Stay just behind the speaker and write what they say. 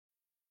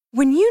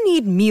When you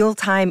need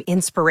mealtime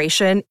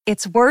inspiration,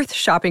 it's worth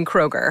shopping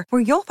Kroger,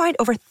 where you'll find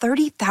over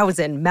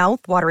 30,000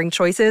 mouth-watering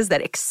choices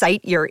that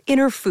excite your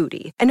inner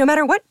foodie. And no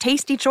matter what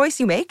tasty choice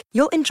you make,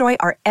 you'll enjoy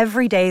our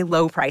everyday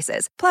low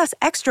prices, plus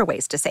extra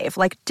ways to save,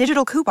 like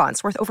digital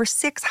coupons worth over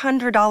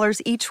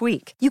 $600 each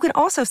week. You can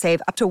also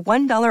save up to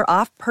 $1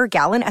 off per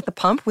gallon at the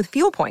pump with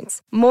fuel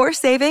points. More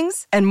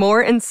savings and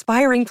more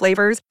inspiring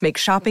flavors make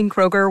shopping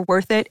Kroger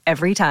worth it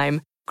every time.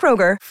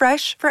 Kroger,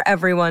 fresh for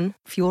everyone.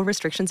 Fuel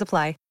restrictions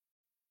apply.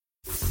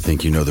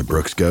 Think you know the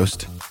Brooks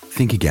Ghost?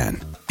 Think again.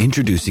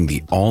 Introducing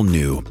the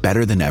all-new,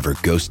 better-than-ever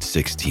Ghost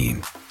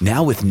 16.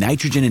 Now with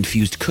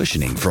nitrogen-infused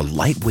cushioning for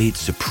lightweight,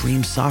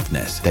 supreme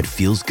softness that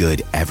feels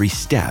good every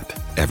step,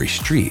 every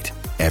street,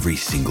 every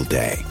single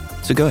day.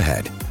 So go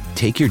ahead,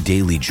 take your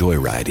daily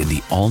joyride in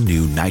the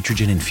all-new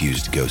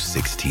nitrogen-infused Ghost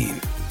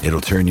 16.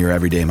 It'll turn your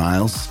everyday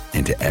miles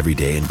into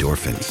everyday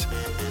endorphins.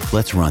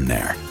 Let's run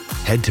there.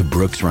 Head to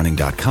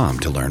brooksrunning.com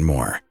to learn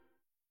more.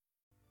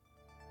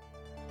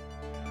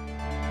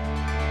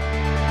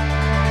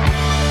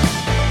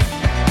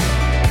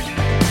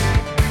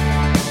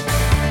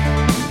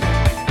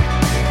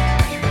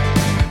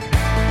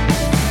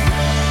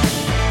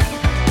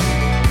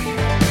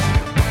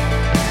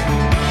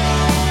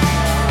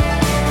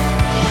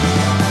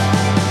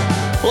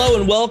 Hello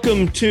and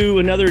welcome to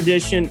another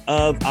edition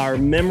of our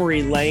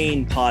Memory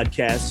Lane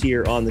podcast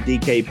here on the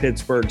DK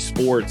Pittsburgh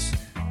Sports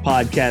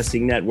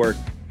Podcasting Network.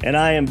 And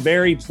I am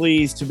very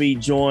pleased to be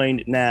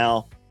joined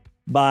now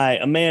by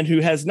a man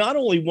who has not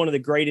only one of the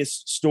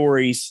greatest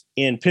stories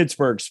in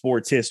Pittsburgh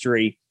sports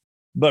history,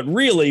 but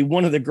really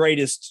one of the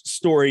greatest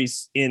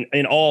stories in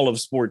all of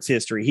sports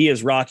history. He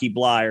is Rocky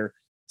Bleier,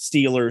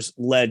 Steelers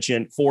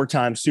legend,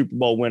 four-time Super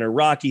Bowl winner.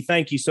 Rocky,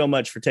 thank you so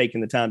much for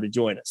taking the time to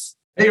join us.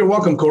 Hey, you're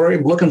welcome, Corey.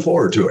 I'm looking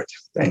forward to it.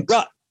 Thanks.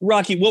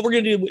 Rocky, what we're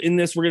going to do in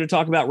this, we're going to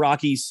talk about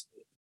Rocky's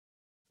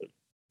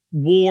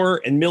war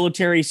and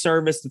military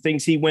service, the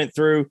things he went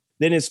through,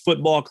 then his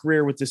football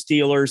career with the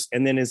Steelers,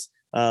 and then his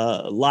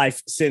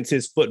life since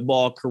his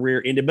football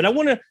career ended. But I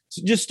want to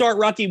just start,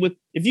 Rocky, with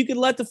if you could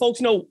let the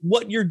folks know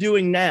what you're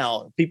doing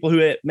now, people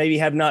who maybe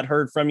have not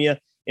heard from you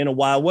in a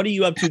while. What are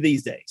you up to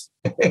these days?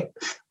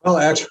 Well,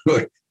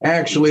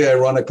 actually, I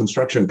run a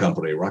construction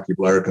company, Rocky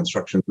Bleier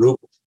Construction Group.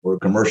 We're a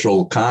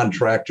commercial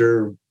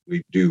contractor.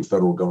 We do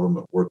federal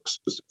government work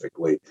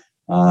specifically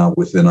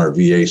within our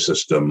VA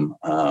system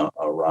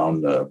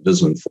around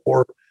VISN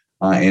 4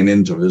 and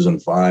into VISN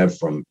 5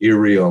 from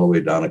Erie all the way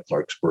down to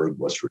Clarksburg,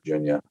 West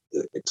Virginia,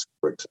 et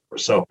cetera, et cetera.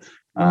 So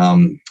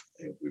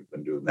we've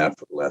been doing that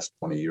for the last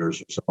 20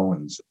 years or so.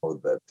 And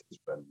so that has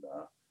been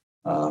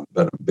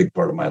a big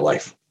part of my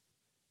life.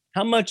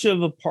 How much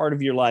of a part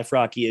of your life,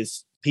 Rocky,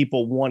 is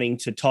people wanting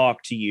to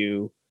talk to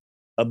you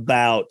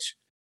about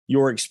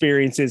your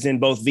experiences in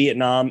both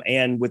Vietnam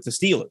and with the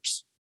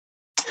Steelers?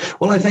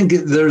 Well, I think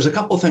there's a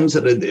couple of things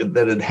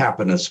that had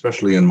happened,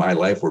 especially in my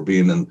life, or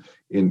being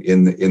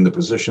in the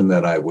position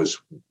that I was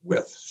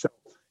with. So,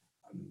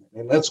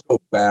 let's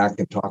go back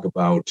and talk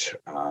about.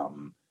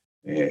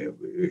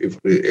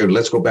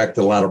 Let's go back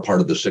to the latter part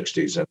of the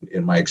 60s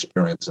in my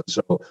experience, and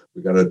so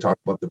we got to talk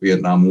about the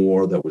Vietnam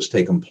War that was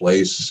taking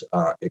place,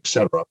 et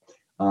cetera,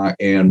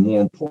 and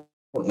more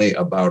importantly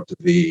about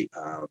the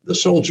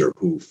soldier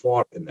who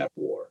fought in that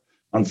war.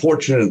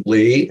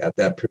 Unfortunately, at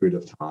that period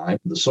of time,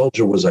 the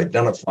soldier was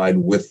identified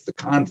with the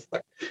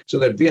conflict. So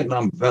that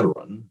Vietnam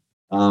veteran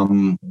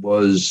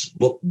was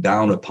looked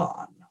down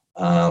upon.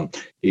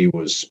 He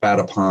was spat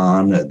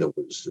upon.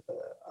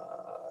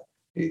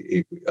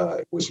 He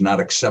was not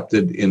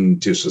accepted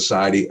into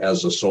society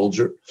as a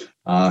soldier.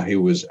 He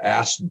was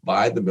asked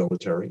by the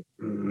military,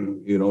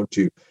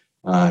 to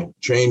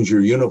change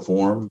your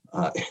uniform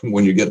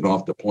when you're getting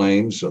off the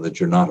plane so that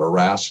you're not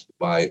harassed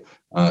by,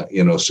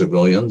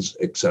 civilians,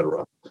 et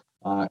cetera.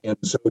 And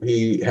so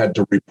he had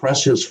to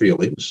repress his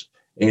feelings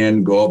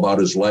and go about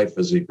his life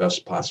as he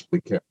best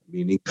possibly can,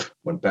 meaning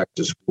went back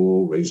to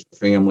school, raised a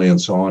family and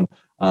so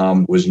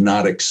on, was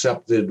not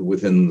accepted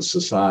within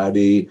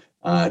society,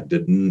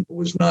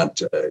 was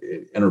not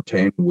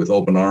entertained with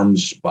open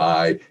arms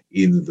by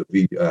either the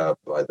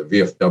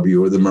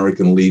VFW or the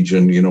American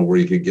Legion, where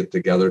you could get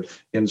together.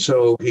 And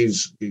so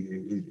he's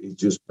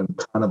just been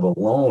kind of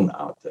alone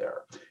out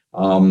there.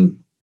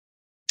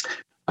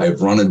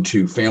 I've run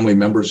into family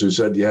members who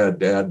said, yeah,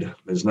 Dad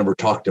has never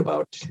talked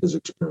about his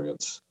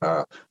experience,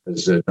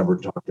 has never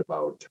talked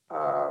about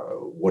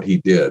what he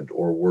did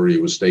or where he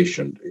was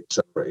stationed, et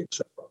cetera, et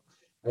cetera.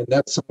 And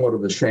that's somewhat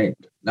of a shame.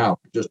 Now,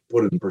 just to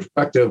put it in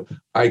perspective,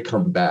 I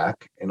come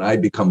back and I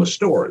become a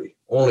story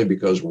only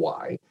because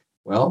why?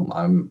 Well,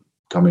 I'm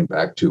coming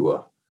back to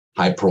a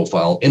high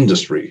profile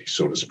industry,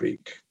 so to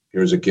speak.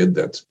 Here's a kid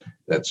that's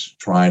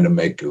trying to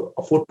make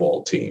a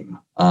football team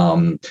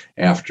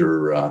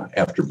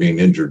after being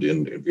injured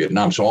in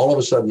Vietnam. So all of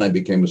a sudden I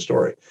became a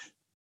story.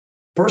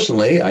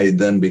 Personally, I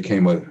then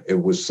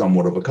it was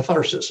somewhat of a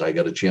catharsis. I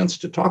got a chance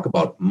to talk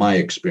about my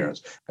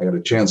experience. I got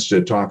a chance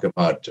to talk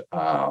about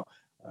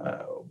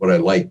what I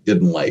liked,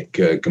 didn't like,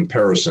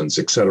 comparisons,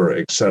 et cetera,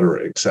 et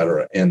cetera, et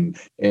cetera. And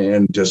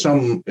to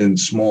some in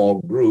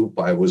small group,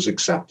 I was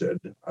accepted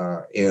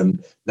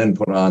and then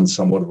put on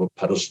somewhat of a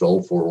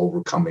pedestal for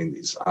overcoming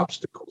these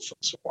obstacles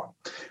and so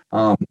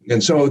on.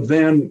 And so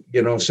then,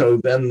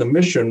 the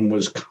mission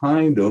was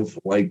kind of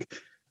like,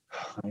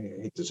 I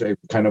hate to say,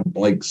 kind of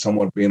like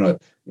somewhat being a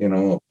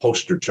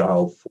poster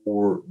child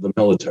for the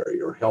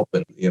military or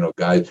helping,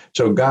 guys.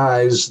 So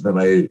guys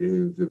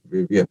that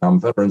Vietnam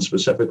veterans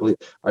specifically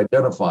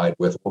identified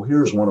with, well,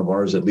 here's one of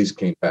ours at least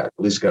came back, at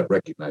least got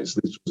recognized,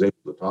 at least was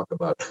able to talk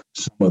about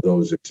some of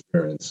those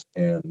experiences.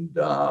 And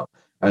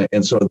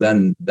so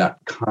then that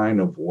kind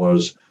of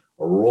was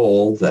a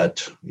role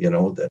that,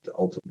 that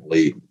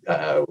ultimately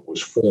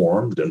was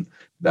formed and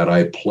that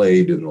I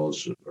played in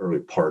those early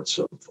parts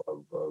of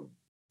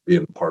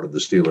being part of the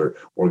Steeler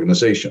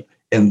organization.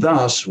 And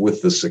thus,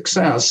 with the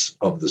success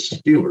of the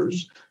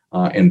Steelers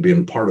and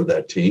being part of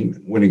that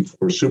team, winning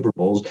 4 Super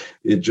Bowls,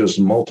 it just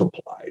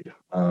multiplied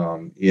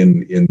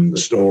in the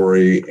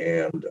story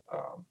and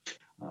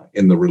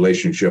in the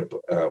relationship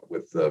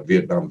with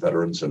Vietnam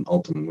veterans. And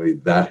ultimately,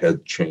 that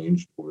had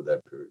changed over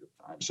that period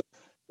of time. So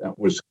that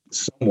was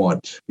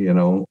somewhat,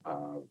 kind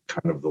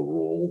of the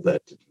role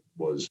that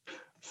was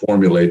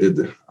formulated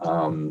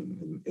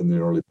in the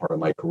early part of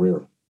my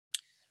career.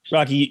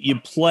 Rocky, you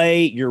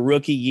play your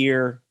rookie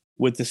year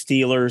with the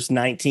Steelers,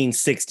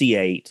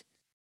 1968,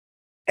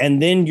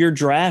 and then you're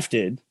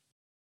drafted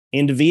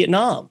into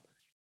Vietnam.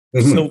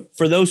 Mm-hmm. So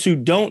for those who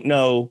don't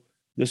know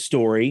the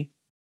story,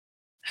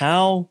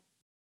 how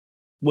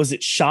was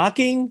it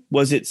shocking?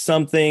 Was it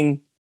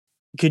something,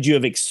 could you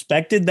have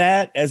expected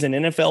that as an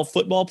NFL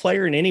football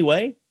player in any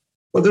way?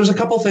 Well, there's a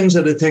couple things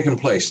that had taken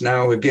place.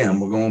 Now, again,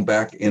 we're going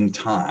back in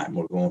time.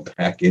 We're going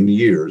back in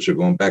years. We're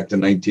going back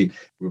to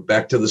we're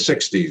back to the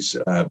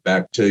 60s,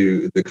 back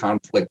to the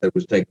conflict that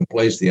was taking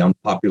place, the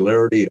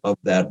unpopularity of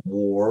that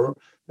war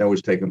that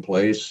was taking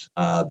place,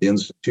 the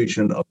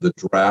institution of the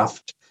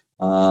draft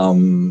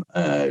to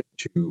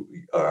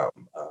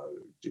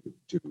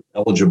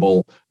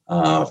eligible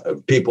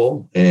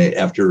people.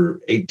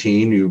 After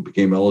 18, you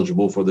became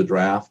eligible for the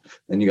draft.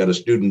 Then you got a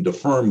student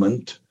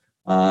deferment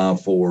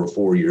for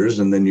 4 years,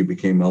 and then you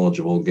became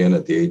eligible again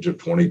at the age of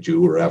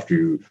 22 or after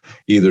you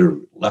either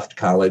left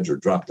college or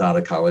dropped out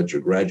of college or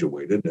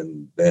graduated.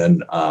 And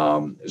then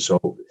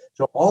so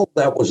all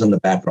that was in the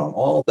background.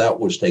 All that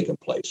was taking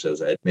place,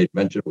 as I had made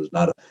mention, was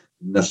not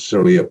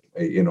necessarily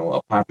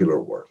a popular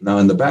war. Now,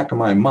 in the back of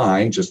my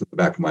mind,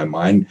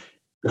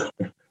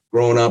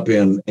 growing up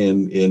in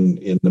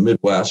the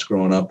Midwest,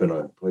 growing up in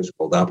a place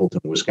called Appleton,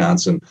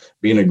 Wisconsin,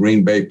 being a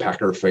Green Bay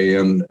Packer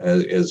fan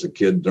as a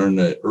kid during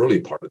the early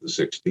part of the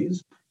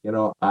 60s,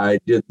 I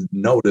did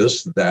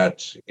notice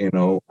that,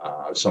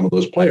 some of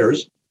those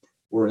players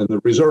were in the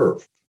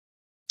reserve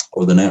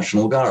or the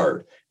National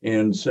Guard.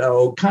 And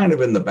so kind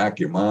of in the back of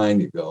your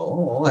mind, you go,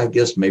 oh, I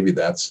guess maybe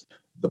that's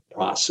the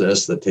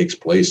process that takes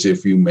place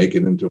if you make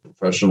it into a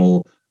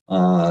professional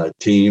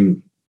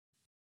team.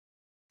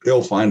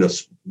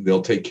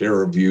 They'll take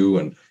care of you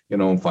and,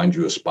 and find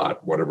you a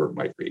spot, whatever it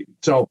might be.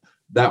 So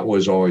that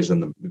was always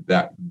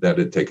that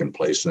had taken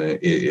place in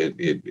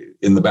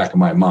the back of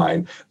my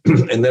mind.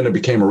 And then it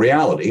became a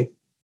reality.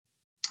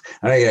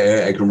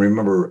 I can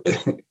remember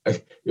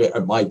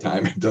at my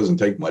time, it doesn't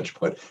take much,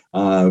 but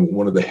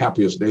one of the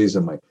happiest days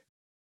of my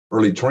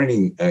early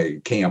training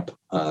camp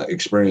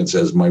experience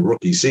as my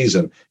rookie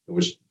season, it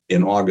was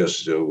in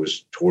August. So it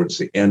was towards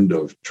the end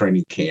of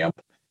training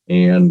camp.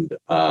 And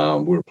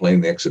we were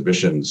playing the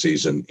exhibition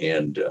season,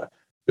 and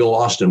Bill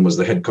Austin was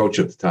the head coach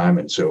at the time.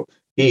 And so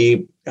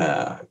he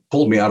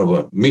pulled me out of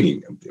a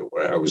meeting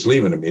where I was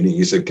leaving a meeting.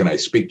 He said, "Can I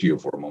speak to you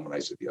for a moment?" I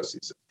said, "Yes." He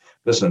said,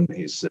 "Listen,"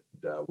 he said,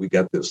 "we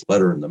got this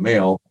letter in the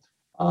mail,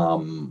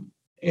 and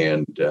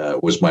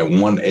it was my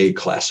 1A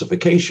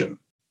classification."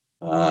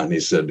 And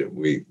he said,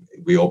 we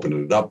opened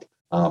it up.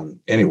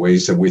 Anyway, he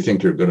said, "We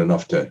think you're good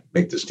enough to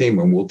make this team,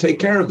 and we'll take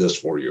care of this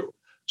for you."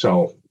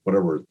 So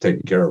whatever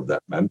taking care of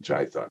that meant,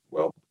 I thought,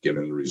 well, get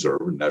in the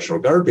reserve and National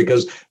Guard,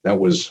 because that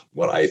was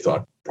what I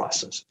thought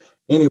process.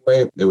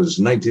 Anyway, it was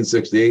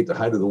 1968, the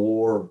height of the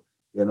war,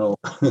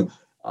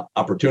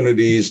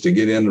 opportunities to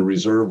get in the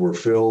reserve were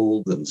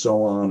filled and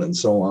so on and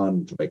so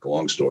on. To make a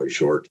long story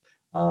short,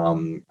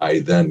 I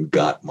then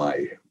got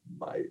my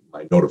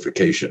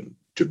notification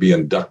to be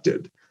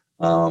inducted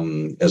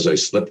as I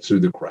slipped through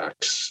the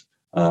cracks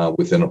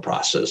within a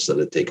process that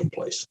had taken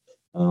place.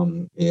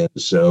 And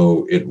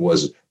so it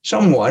was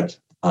somewhat,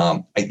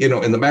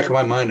 in the back of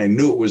my mind, I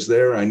knew it was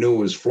there. I knew it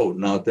was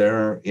floating out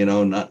there,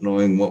 not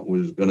knowing what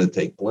was going to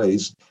take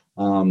place.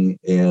 And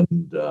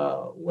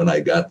when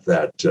I got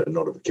that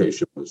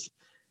notification, it was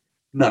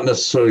not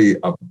necessarily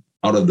out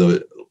of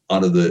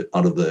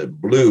the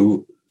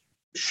blue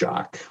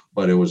shock,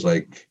 but it was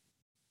like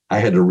I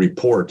had to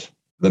report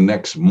the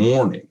next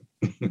morning.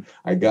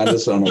 I got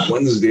this on a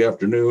Wednesday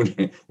afternoon,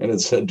 and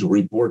it said to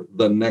report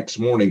the next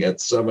morning at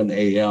 7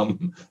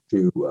 a.m.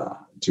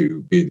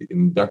 to be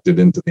inducted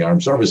into the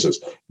armed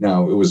services.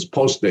 Now, it was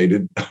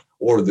post-dated,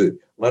 or the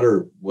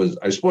letter was,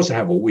 I was supposed to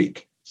have a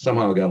week.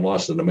 somehow got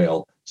lost in the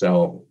mail.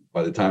 So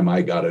by the time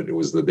I got it, it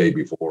was the day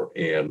before.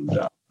 And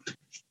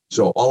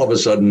so all of a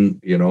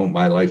sudden,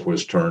 my life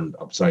was turned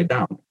upside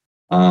down.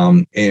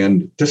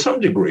 And to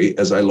some degree,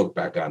 as I look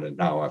back on it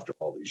now after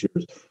all these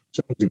years, to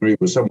some degree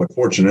it was somewhat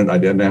fortunate. I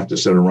didn't have to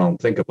sit around and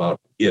think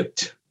about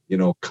it,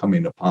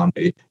 coming upon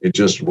me. It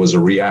just was a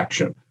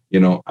reaction.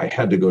 I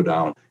had to go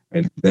down.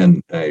 And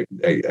then I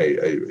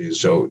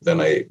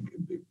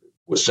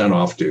was sent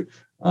off to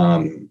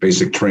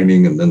basic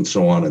training and then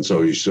so on. And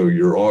so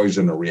you're always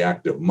in a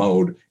reactive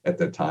mode at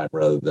that time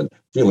rather than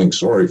feeling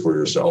sorry for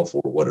yourself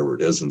or whatever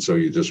it is. And so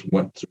you just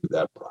went through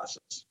that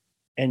process.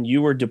 And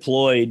you were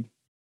deployed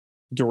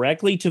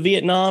directly to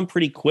Vietnam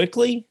pretty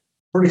quickly?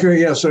 Pretty quick,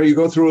 yeah. So you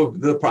go through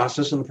the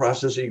process,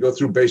 you go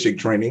through basic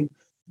training.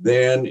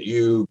 Then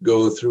you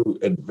go through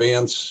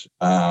advanced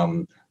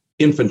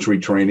infantry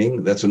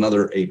training. That's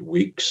another 8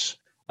 weeks.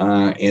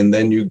 And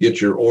then you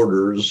get your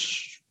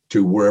orders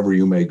to wherever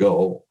you may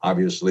go.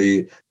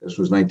 Obviously, this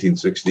was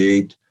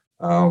 1968,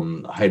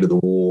 height of the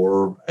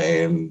war,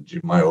 and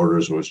my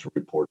orders was to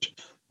report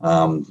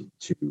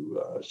to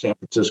San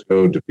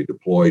Francisco to be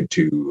deployed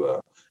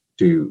to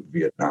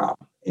Vietnam.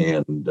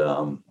 And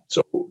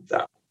so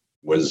that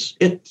was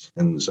it.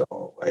 And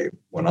so I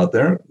went out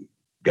there,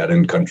 got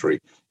in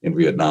country in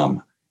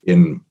Vietnam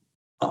in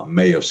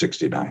May of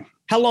 '69.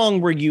 How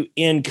long were you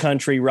in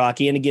country,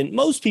 Rocky? And again,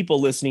 most people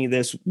listening to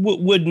this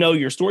would know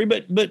your story,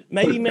 but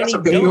maybe many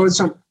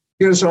don't.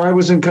 So I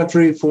was in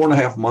country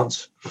 4.5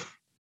 months.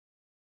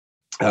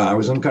 I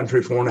was in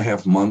country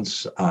 4.5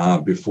 months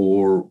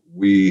before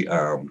we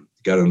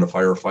got in a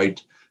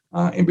firefight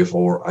and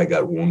before I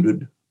got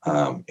wounded.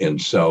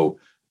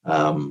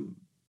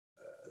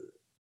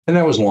 And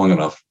that was long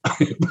enough. So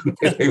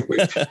it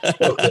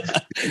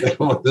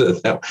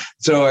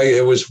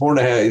was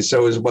 4.5. So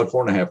it was about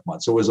 4.5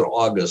 months. So it was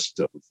August.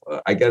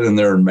 I got in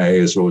there in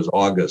May. So it was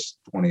August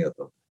 20th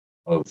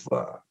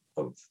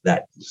of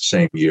that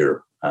same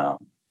year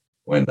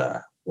when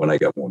I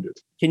got wounded.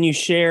 Can you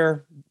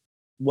share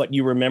what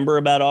you remember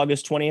about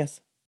August 20th?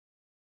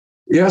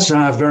 Yes,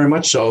 very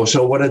much so.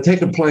 So what had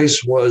taken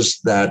place was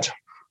that,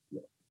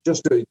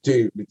 just to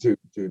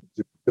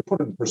put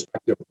it in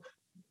perspective,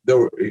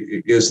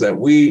 is that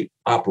we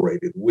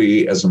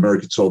as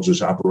American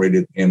soldiers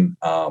operated in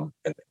an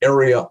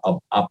area of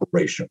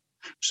operation.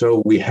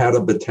 So we had a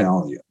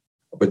battalion.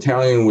 A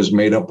battalion was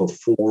made up of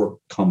 4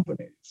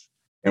 companies,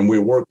 and we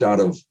worked out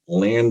of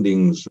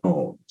landing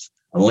zones.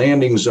 A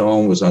landing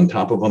zone was on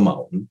top of a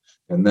mountain,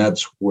 and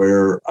that's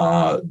where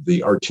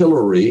the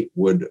artillery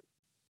would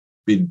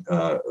be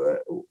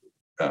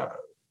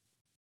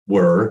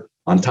were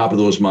on top of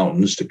those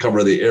mountains to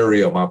cover the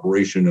area of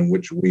operation in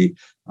which we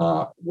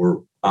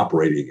were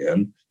operating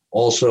in.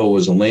 Also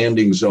was a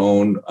landing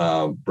zone,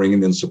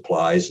 bringing in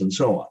supplies and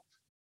so on.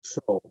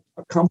 So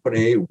a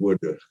company would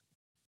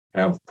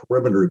have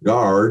perimeter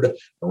guard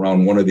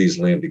around one of these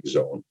landing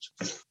zones.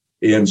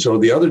 And so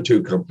the other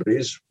 2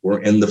 companies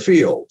were in the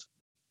field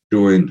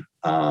doing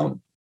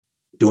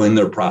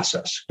their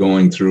process,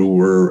 going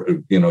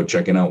through,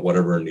 checking out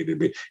whatever it needed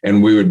to be.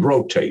 And we would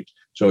rotate.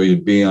 So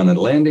you'd be on a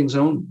landing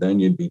zone, then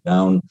you'd be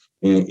down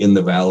in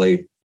the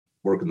valley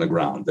working the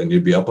ground. Then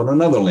you'd be up on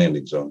another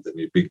landing zone.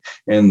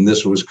 And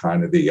this was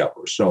kind of the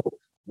upper. So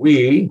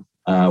we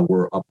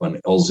were up on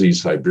LZ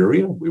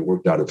Siberia. We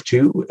worked out of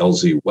 2,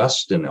 LZ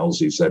West and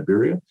LZ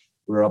Siberia.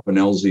 We were up in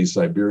LZ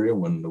Siberia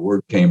when the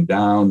word came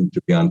down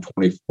to be on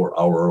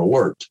 24-hour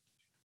alert.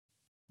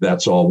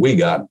 That's all we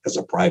got as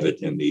a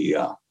private in the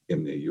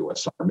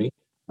U.S. Army.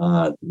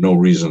 No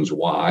reasons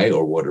why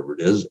or whatever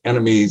it is.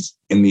 Enemies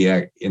in the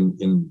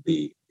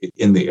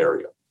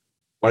area.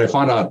 What I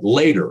found out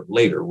later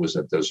was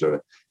that there's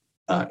a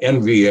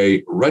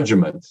NVA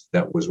regiment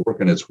that was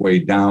working its way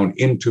down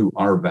into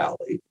our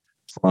valley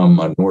from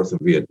north of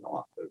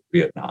Vietnam.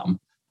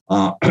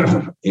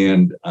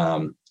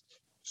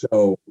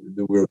 So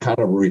we were kind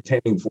of a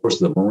retaining force.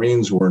 The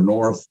Marines were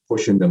north,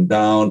 pushing them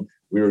down.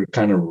 We were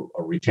kind of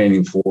a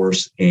retaining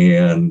force.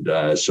 And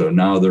so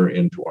now they're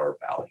into our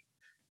valley.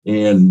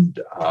 And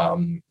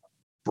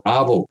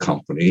Bravo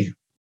Company,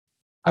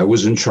 I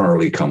was in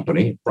Charlie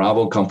Company.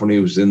 Bravo Company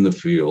was in the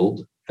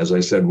field. As I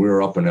said, we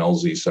were up in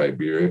LZ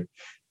Siberia.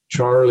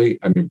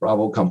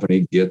 Bravo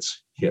Company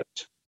gets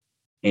hit.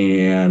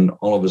 And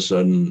all of a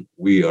sudden,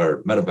 we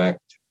are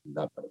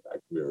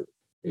we're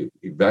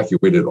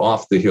evacuated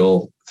off the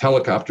hill,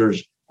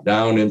 helicopters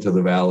down into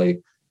the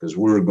valley, because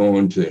we were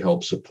going to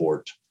help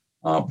support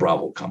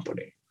Bravo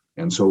Company.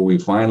 And so we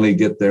finally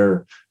get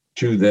there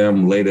to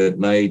them late at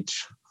night.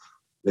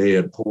 They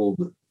had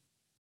pulled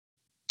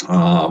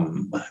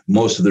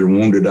most of their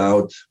wounded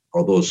out,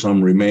 although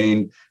some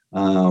remained.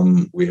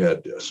 We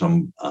had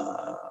some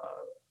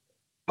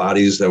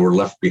bodies that were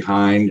left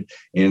behind.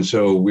 And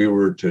so we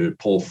were to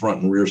pull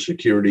front and rear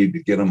security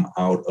to get them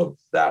out of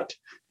that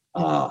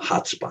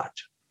hotspot.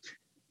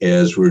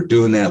 As we're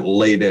doing that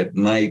late at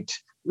night,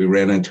 we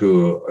ran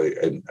into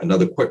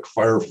another quick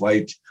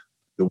firefight.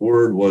 The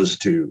word was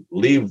to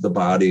leave the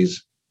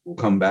bodies. We'll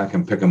come back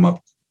and pick them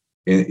up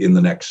in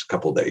the next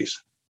couple of days.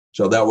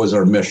 So that was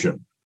our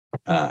mission.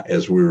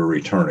 as we were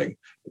returning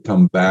to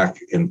come back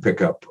and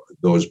pick up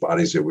those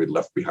bodies that we'd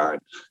left behind.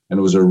 And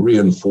it was a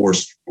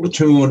reinforced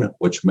platoon,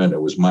 which meant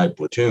it was my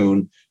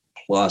platoon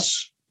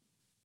plus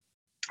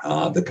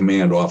the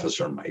command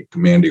officer, my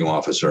commanding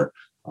officer,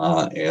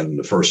 and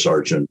the first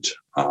sergeant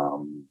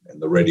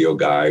and the radio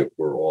guy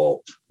were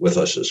all with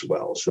us as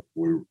well. So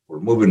we're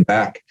moving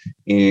back,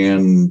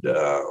 and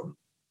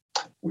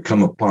we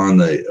come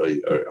upon a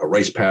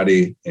rice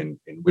paddy in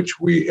which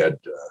we had,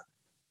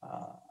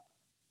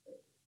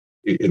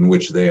 in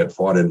which they had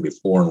fought in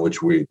before, in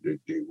which we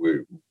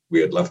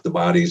had left the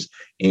bodies,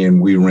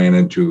 and we ran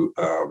into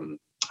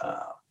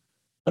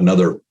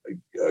another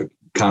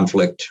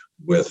conflict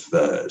with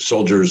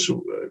soldiers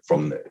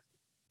from the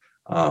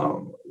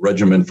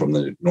regiment, from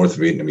the North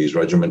Vietnamese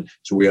regiment.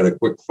 So we had a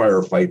quick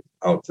firefight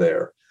out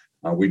there.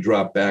 We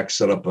dropped back,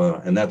 set up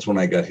and that's when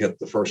I got hit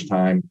the first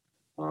time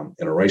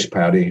in a rice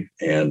paddy.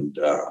 And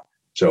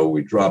so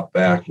we dropped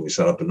back and we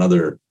set up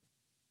another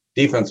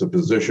defensive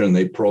position.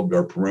 They probed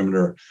our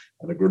perimeter,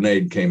 and a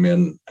grenade came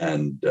in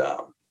and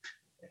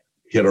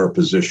hit our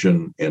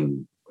position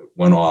and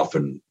went off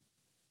and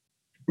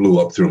blew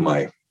up through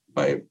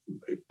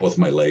both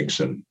my legs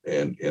and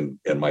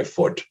my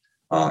foot.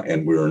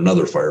 And we were in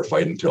another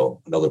firefight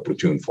until another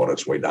platoon fought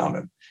its way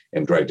down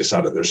and dragged us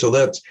out of there. So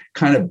that's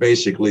kind of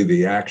basically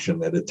the action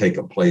that had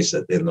taken place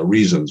and the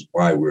reasons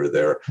why we were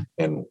there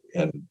and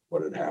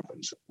what had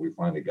happened. So we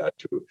finally got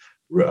to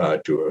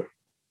a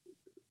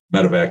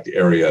medevac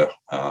area.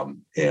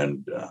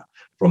 And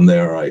from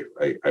there,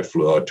 I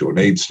flew out to an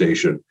aid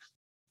station,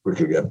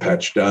 quickly got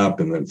patched up,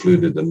 and then flew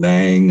to Da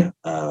Nang,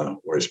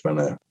 where I spent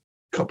a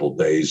couple of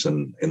days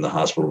in the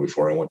hospital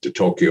before I went to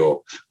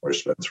Tokyo, where I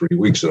spent 3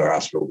 weeks in the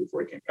hospital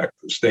before I came back to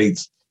the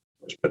States.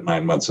 I spent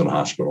 9 months in the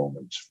hospital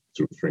and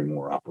through 3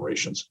 more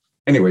operations.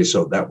 Anyway,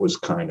 so that was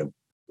kind of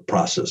the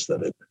process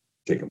that had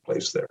taken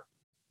place there.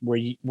 Were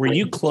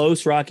you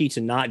close, Rocky,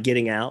 to not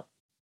getting out?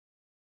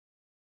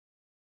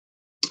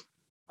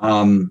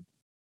 I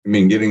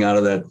mean, getting out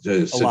of that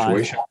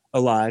situation.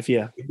 Alive,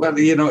 yeah. Well,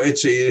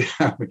 it's you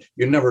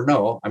never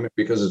know. I mean,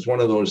 because it's one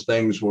of those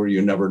things where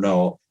you never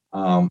know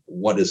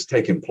what is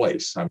taking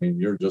place. I mean,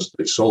 you're just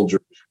a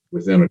soldier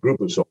within a group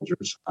of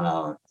soldiers,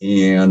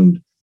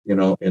 and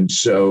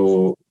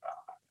so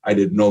I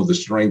didn't know the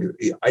strength.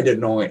 I didn't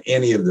know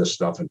any of this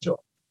stuff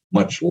until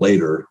much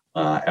later,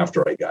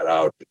 after I got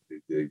out.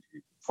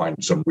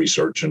 Find some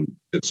research and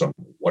did some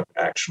what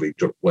actually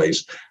took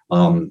place,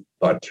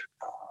 but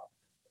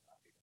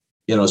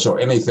so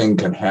anything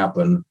can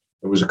happen.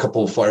 There was a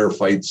couple of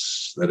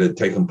firefights that had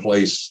taken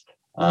place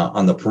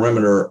on the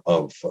perimeter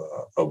of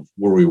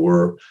where we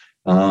were.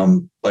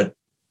 But,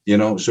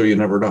 so you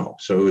never know.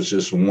 So it's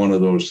just one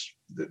of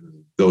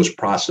those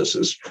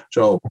processes.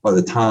 So by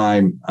the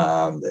time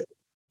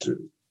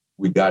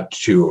we got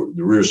to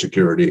the rear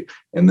security,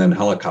 and then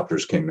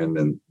helicopters came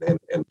in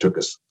and took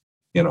us,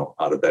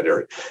 out of that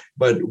area.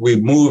 But we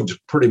moved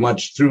pretty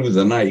much through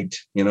the night,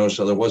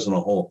 so there wasn't a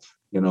whole,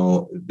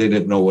 they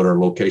didn't know what our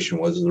location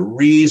was. The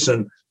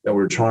reason that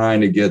we're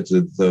trying to get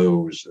to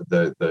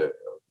the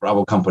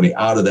Bravo company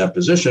out of that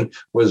position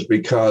was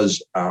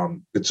because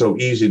it's so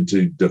easy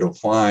to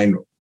define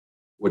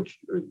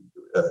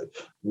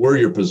where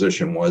your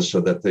position was,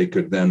 so that they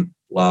could then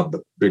lob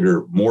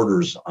bigger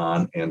mortars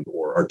on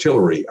or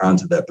artillery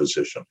onto that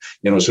position.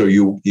 So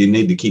you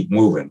need to keep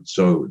moving.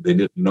 So they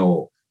didn't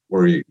know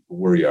where you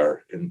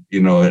are, and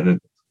and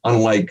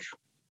unlike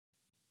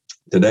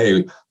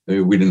today,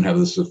 we didn't have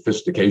the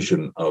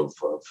sophistication of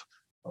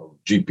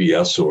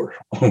GPS or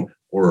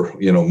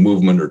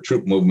movement or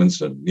troop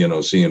movements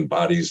and seeing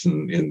bodies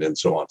and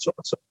so on. So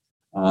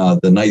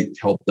the night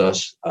helped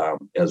us,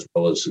 as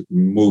well as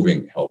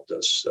moving helped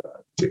us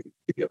to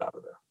get out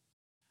of there.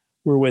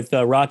 We're with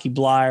Rocky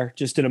Bleier.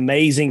 Just an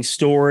amazing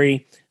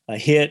story.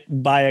 Hit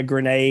by a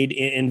grenade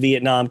in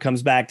Vietnam,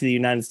 comes back to the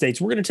United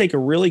States. We're going to take a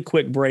really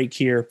quick break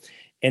here,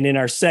 and in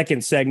our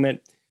second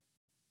segment,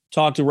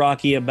 talk to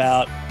Rocky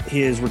about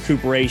his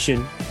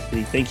recuperation. Did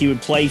he think he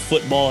would play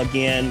football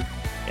again?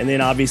 And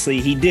then obviously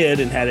he did,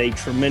 and had a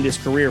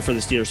tremendous career for the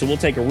Steelers. So we'll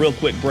take a real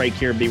quick break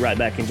here and be right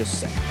back in just a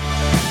second.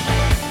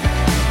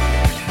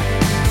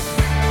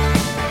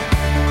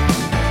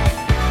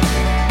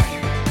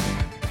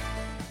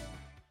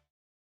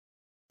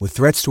 With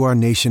threats to our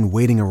nation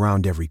waiting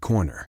around every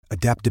corner,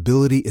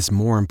 adaptability is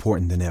more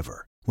important than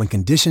ever. When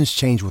conditions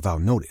change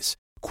without notice,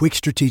 quick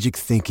strategic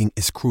thinking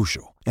is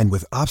crucial. And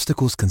with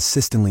obstacles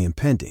consistently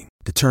impending,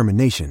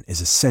 determination is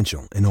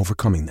essential in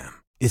overcoming them.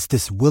 It's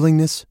this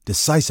willingness,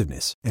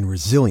 decisiveness, and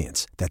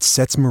resilience that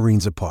sets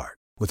Marines apart.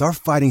 With our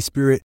fighting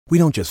spirit, we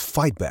don't just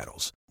fight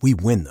battles, we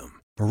win them.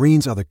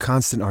 Marines are the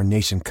constant our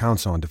nation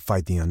counts on to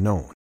fight the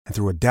unknown. And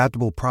through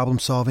adaptable problem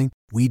solving,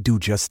 we do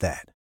just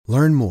that.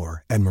 Learn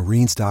more at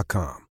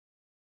marines.com.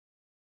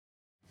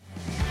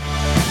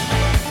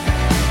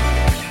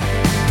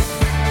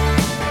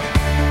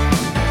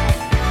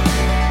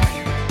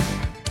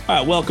 All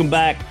right, welcome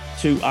back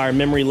to our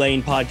Memory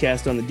Lane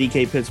podcast on the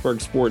DK Pittsburgh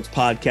Sports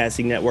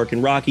Podcasting Network.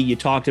 And Rocky, you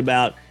talked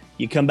about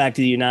you come back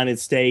to the United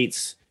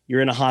States,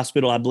 You're in a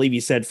hospital, I believe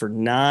you said, for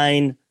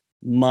 9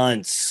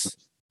 months.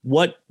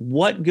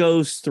 What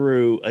goes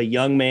through a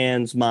young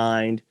man's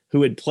mind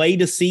who had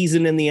played a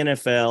season in the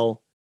NFL?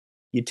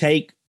 You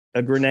take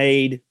a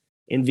grenade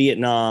in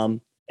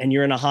Vietnam and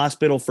you're in a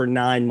hospital for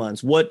 9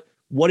 months.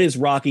 What is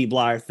Rocky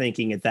Bleier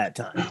thinking at that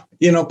time?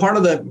 Part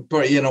of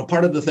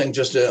the thing,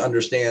 just to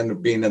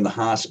understand, being in the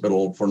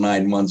hospital for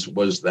 9 months,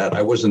 was that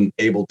I wasn't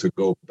able to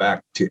go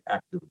back to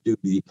active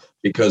duty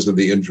because of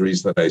the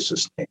injuries that I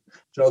sustained.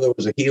 So there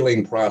was a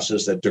healing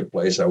process that took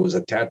place. I was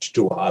attached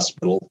to a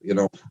hospital.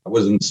 I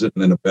wasn't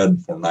sitting in a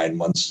bed for 9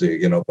 months,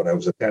 but I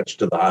was attached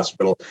to the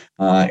hospital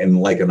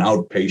and like an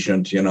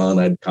outpatient, and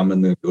I'd come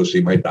in and go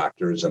see my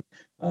doctors.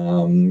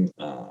 And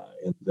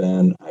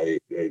then I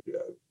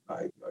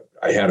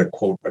had a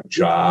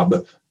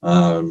job,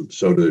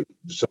 so to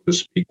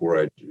speak,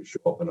 where I'd show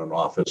up in an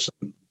office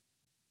and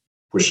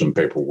push some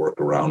paperwork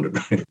around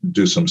and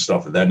do some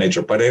stuff of that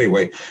nature. But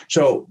anyway,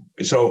 so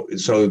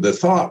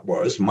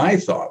my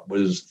thought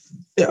was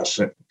this,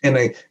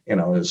 and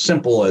as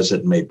simple as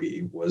it may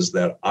be, was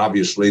that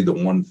obviously the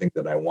one thing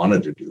that I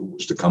wanted to do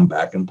was to come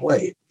back and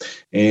play.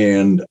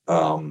 And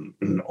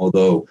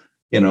although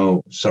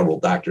several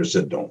doctors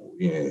said,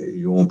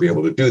 you won't be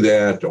able to do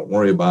that. Don't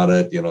worry about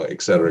it,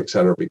 et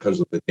cetera, because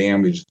of the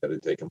damage that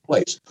had taken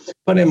place.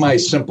 But in my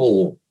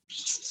simple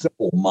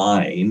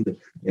mind,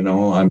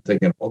 I'm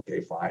thinking,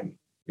 okay, fine.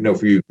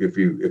 If you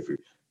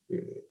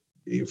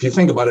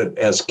think about it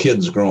as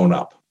kids growing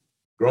up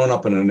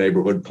in a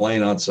neighborhood,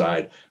 playing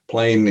outside,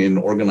 playing in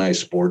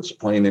organized sports,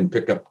 playing in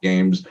pickup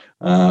games,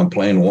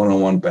 playing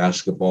one-on-one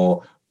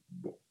basketball,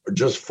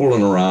 just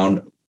fooling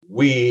around,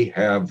 we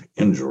have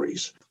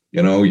injuries.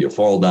 You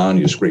fall down,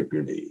 you scrape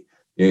your knee,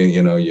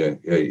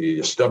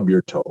 you stub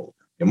your toe,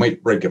 you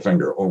might break a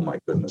finger. Oh my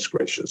goodness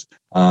gracious.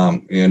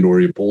 Or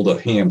you pulled a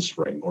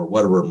hamstring or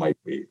whatever it might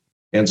be.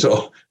 And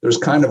so there's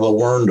kind of a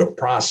learned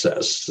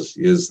process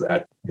is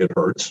that it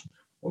hurts.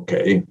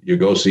 Okay. You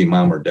go see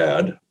mom or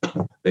dad,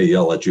 they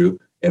yell at you,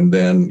 and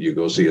then you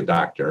go see a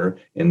doctor,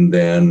 and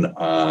then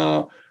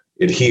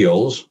it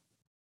heals.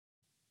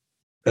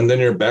 And then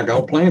you're back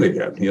out playing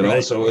again,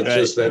 Right, so it's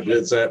just that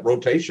it's that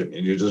rotation,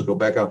 and you just go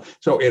back out.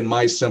 So in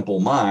my simple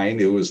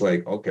mind, it was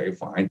like, okay,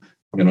 fine.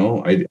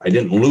 I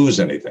didn't lose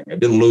anything. I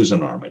didn't lose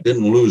an arm. I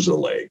didn't lose a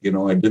leg.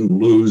 I didn't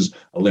lose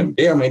a limb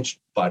damage,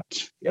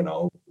 but,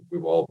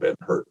 we've all been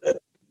hurt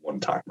at one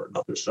time or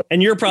another. So,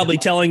 and you're probably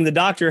telling the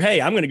doctor, hey,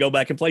 I'm going to go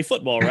back and play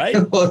football, right?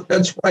 Well,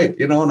 that's right.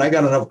 And I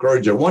got enough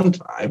courage at one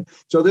time.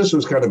 So this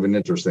was kind of an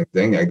interesting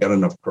thing. I got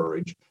enough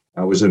courage.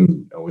 I was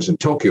in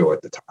Tokyo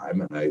at the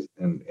time,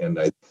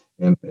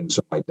 and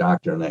so my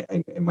doctor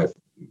and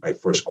my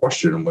first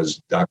question was,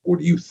 Doc, what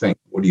do you think?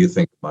 What do you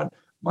think about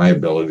my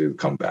ability to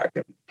come back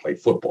and play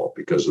football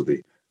because of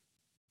the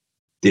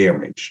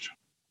damaged?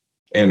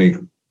 And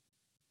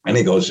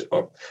he goes,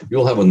 oh,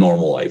 you'll have a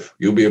normal life.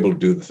 You'll be able to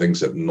do the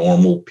things that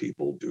normal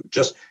people do.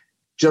 Just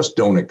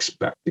don't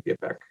expect to get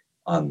back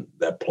on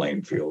that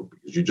playing field,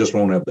 because you just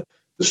won't have the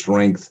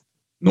strength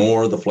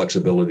nor the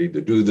flexibility to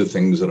do the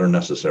things that are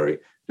necessary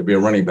to be a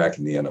running back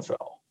in the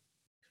NFL.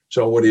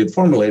 So what he had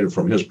formulated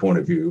from his point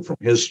of view, from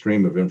his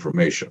stream of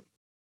information,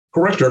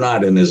 correct or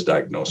not in his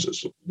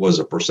diagnosis, was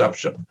a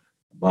perception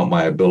about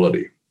my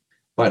ability.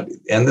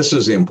 And this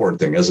is the important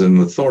thing, as an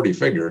authority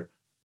figure,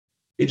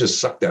 he just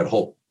sucked that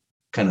hope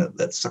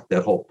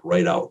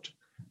right out.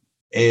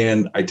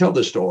 And I tell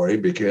this story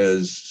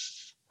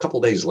because a couple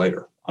of days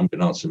later,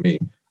 unbeknownst to me,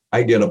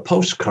 I get a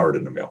postcard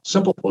in the mail,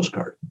 simple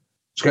postcard.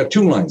 It's got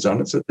 2 lines on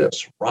it. It said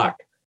this: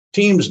 Rock,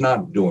 team's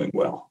not doing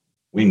well.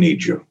 We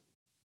need you.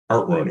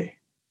 Art Rooney.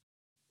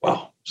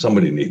 Wow,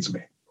 somebody needs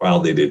me. Well,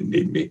 they didn't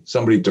need me.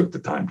 Somebody took the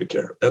time to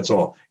care. That's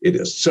all it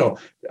is. So,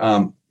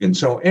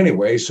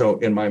 anyway, so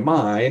in my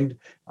mind,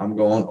 I'm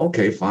going,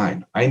 okay,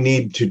 fine. I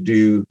need to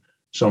do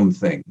some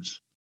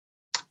things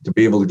to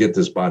be able to get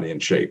this body in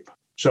shape.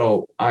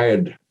 So I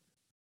had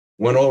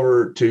went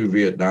over to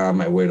Vietnam.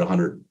 I weighed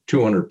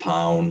 200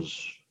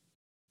 pounds.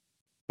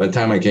 By the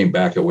time I came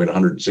back, I weighed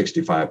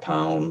 165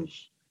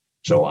 pounds.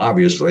 So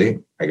obviously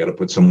I got to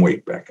put some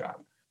weight back on.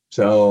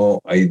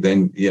 So I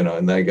then,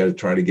 and then I got to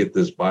try to get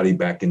this body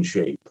back in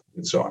shape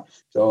and so on.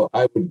 So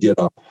I would get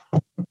up.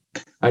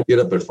 I'd get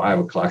up at 5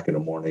 o'clock in the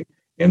morning,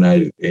 and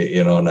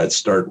I'd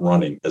start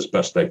running as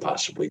best I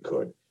possibly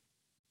could.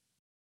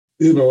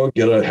 Get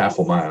a half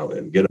a mile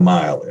in, get a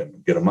mile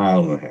in, get a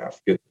mile and a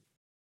half, get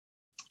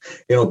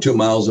 2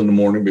 miles in the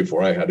morning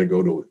before I had to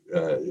go to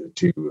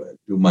do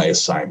my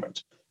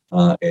assignment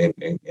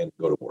and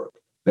go to work.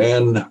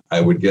 Then I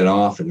would get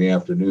off in the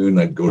afternoon.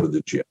 I'd go to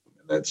the gym,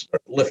 and I'd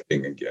start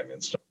lifting again,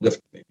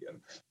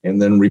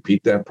 and then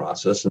repeat that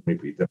process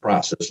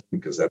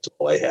because that's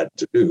all I had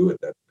to do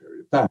at that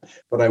period of time.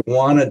 But I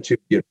wanted to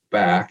get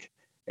back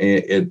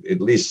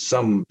at least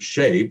some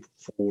shape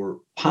for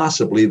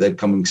possibly that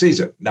coming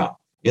season. Now,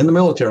 in the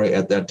military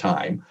at that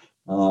time,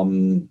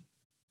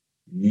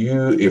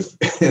 if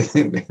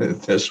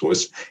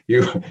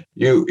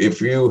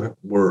you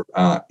were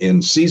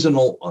in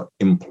seasonal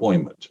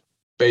employment,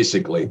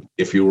 basically,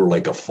 if you were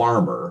like a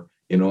farmer,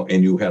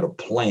 and you had a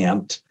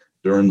plant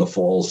during the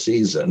fall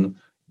season,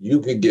 you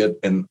could get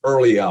an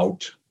early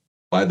out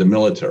by the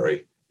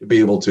military to be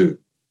able to,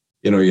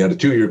 you had a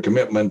 2-year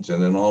commitment,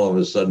 and then all of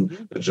a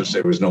sudden, let's just say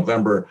it was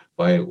November,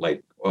 by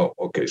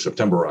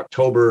September,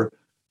 October,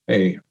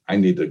 hey, I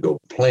need to go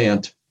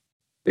plant.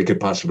 They could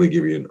possibly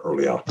give you an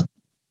early out.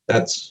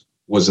 That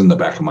was in the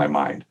back of my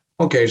mind.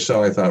 Okay,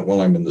 so I thought,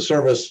 well, I'm in the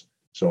service,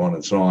 so on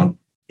and so on,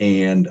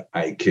 and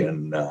I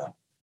can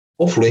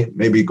hopefully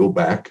maybe go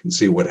back and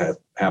see what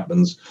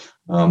happens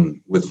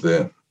with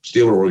the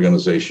Steeler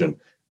organization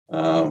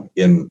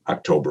in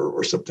October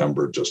or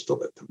September, just to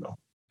let them know.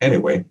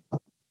 Anyway,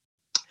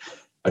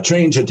 a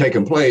change had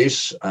taken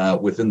place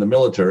within the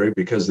military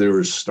because they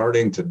were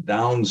starting to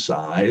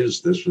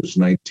downsize. This was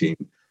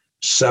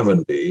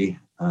 1970.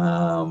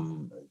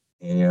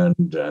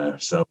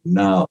 So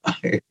now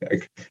I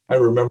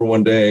remember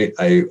one day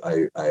I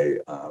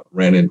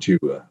ran into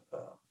a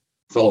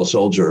fellow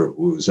soldier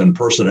who was in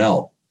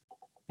personnel.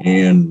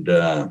 And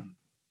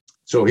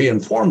so he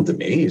informed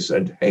me, he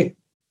said, hey,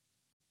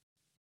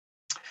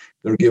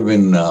 they're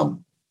giving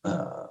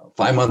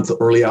 5-month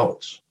early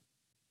outs.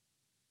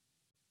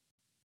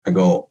 I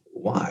go,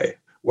 why?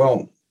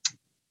 Well,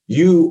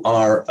 you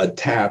are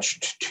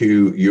attached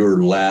to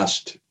your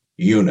last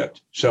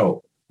unit.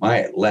 So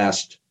my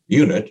last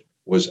unit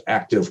was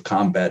active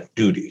combat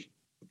duty.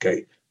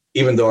 Okay.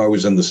 Even though I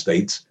was in the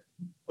States,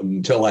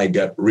 until I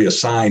got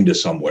reassigned to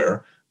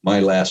somewhere,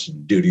 my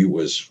last duty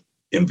was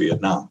in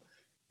Vietnam.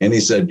 And he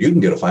said, you can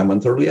get a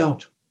 5-month early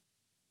out.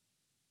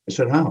 I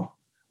said, how?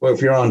 Well,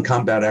 if you're on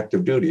combat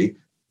active duty,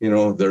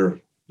 they're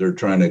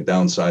trying to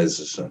downsize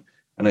this.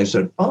 And I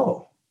said,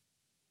 oh,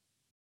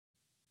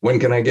 when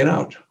can I get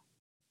out?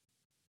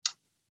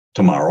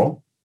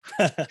 Tomorrow.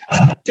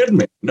 Kidding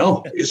me?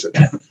 No. He said,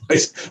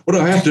 what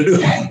do I have to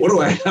do? What do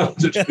I have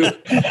to do?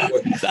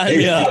 He said,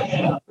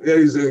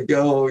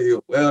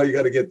 you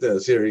got to get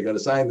this here. You got to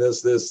sign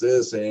this,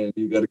 and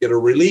you got to get a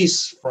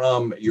release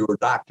from your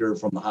doctor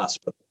from the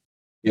hospital.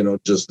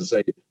 Just to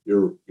say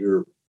you're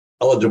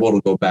eligible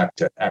to go back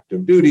to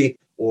active duty,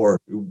 or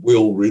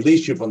we'll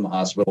release you from the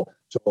hospital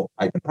so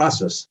I can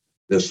process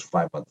this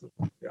 5 months.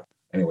 Yeah.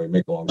 Anyway,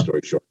 make a long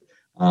story short,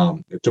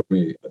 it took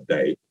me a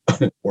day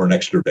or an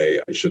extra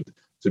day, I should,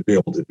 to be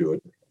able to do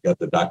it. Got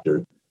the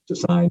doctor to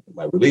sign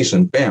my release,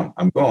 and bam,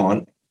 I'm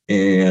gone.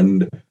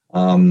 And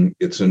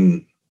it's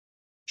in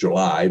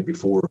July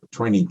before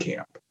training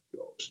camp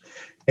goes.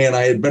 And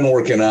I had been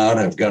working out.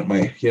 I've got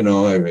my,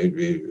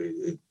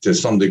 to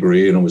some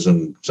degree, and it was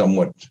in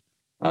somewhat,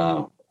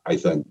 I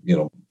think,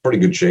 pretty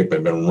good shape.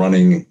 I've been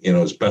running,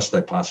 as best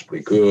I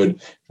possibly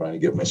could, trying to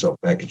get myself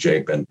back in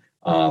shape. And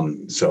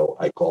so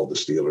I called the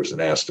Steelers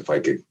and asked if I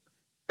could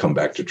come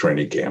back to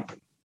training camp.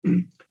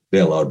 They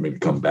allowed me to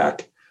come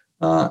back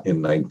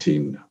in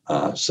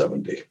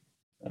 1970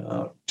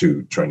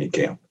 to training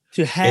camp.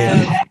 To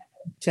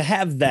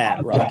have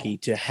that, Rocky,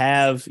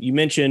 you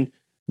mentioned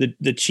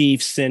the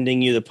Chiefs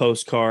sending you the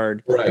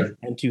postcard, right?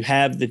 And to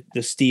have the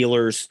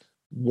Steelers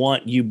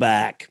want you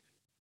back.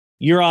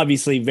 You're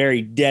obviously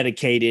very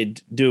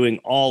dedicated doing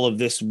all of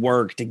this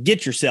work to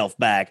get yourself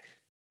back.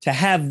 To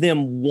have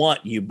them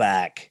want you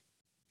back,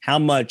 how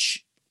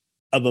much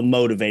of a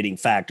motivating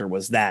factor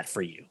was that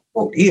for you?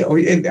 Well, yeah,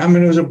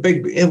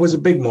 it was a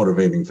big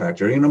motivating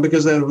factor,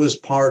 because that was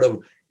part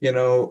of,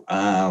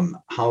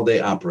 how they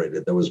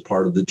operated. That was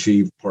part of the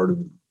chief, part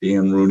of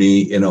Dan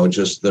Rooney,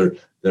 just their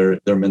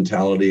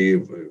mentality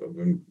of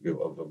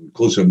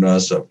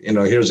inclusiveness of,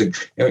 here's a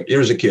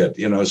kid,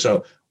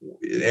 so,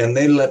 and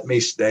they let me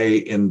stay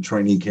in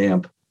training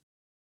camp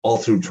all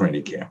through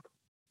training camp.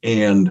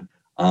 And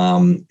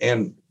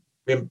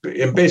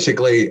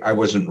basically I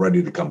wasn't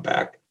ready to come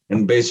back.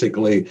 And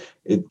basically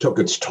it took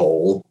its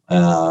toll,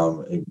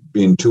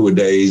 being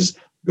 2-a-days,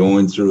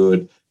 going through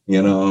it,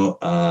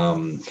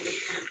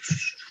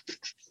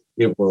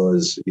 it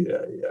was,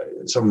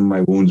 some of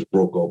my wounds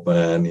broke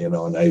open,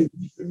 and I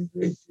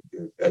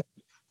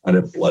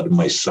had blood in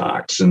my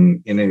socks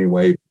and in any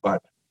way,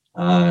 but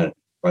by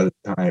the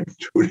time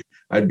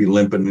I'd be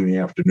limping in the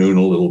afternoon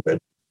a little bit.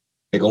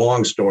 Make a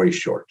long story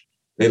short,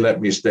 they let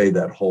me stay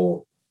that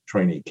whole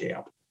training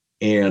camp.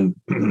 And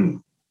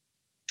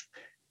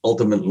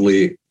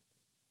ultimately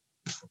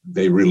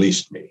they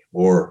released me,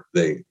 or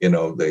they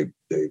let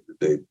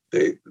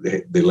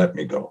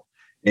me go.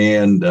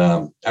 And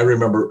I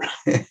remember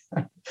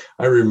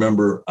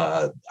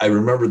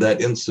that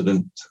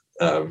incident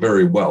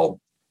very well.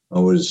 It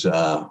was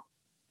the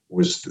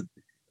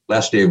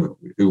last day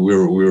we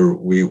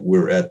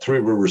were at Three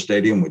River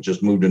Stadium. We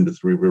just moved into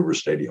Three River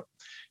Stadium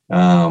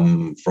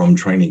from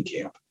training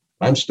camp.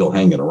 I'm still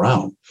hanging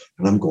around,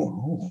 and I'm going,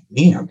 oh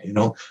man,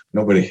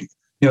 nobody,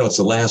 it's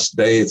the last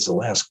day, it's the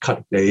last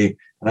cut day,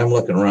 and I'm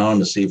looking around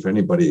to see if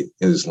anybody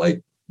is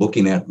like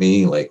looking at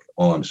me like,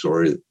 oh, I'm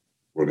sorry,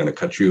 we're going to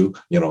cut you.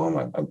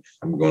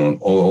 I'm going,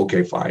 oh,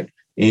 okay, fine.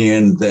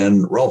 And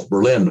then Ralph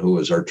Berlin, who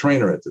was our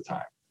trainer at the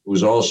time, who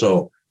was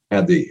also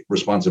had the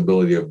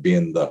responsibility of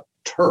being the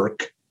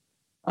Turk,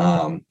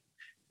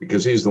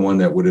 because he's the one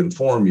that would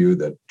inform you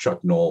that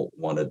Chuck Noll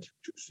wanted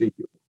to see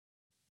you.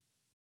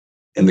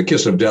 And the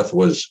kiss of death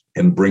was,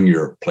 and bring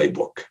your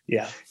playbook.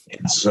 Yeah.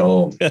 And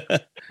so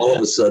all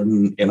of a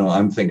sudden,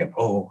 I'm thinking,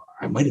 oh,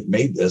 I might have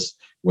made this,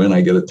 when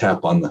I get a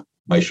tap on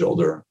my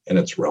shoulder, and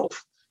it's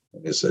Ralph.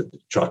 And he said,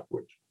 Chuck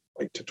would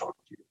like to talk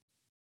to you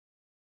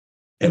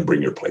and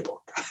bring your playbook.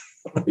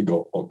 I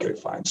go, okay,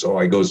 fine. So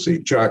I go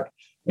see Chuck,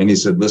 and he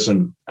said,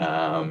 listen,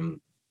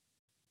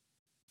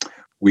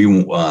 we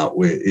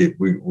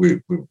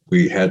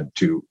had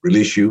to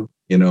release you,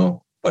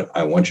 but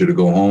I want you to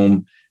go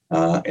home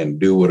and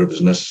do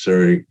whatever's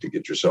necessary to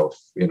get yourself,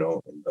 in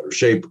better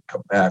shape,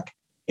 come back,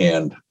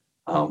 and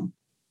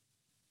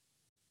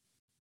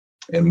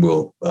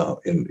we'll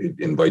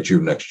invite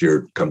you next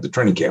year to come to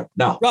training camp.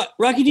 Now,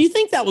 Rocky, do you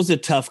think that was a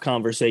tough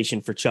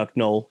conversation for Chuck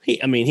Noll?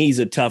 He's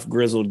a tough,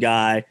 grizzled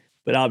guy,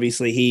 but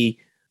obviously he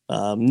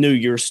knew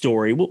your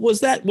story. Was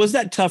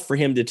that tough for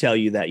him to tell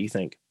you that, you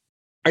think?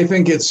 I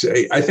think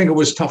it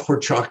was tough for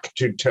Chuck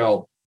to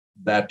tell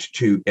that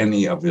to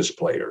any of his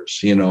players,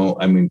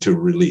 to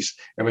release.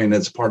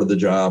 It's part of the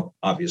job.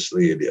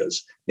 Obviously it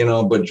is,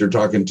 but you're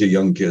talking to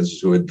young kids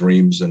who had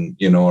dreams and,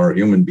 are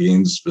human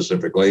beings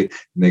specifically,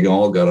 and they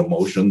all got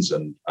emotions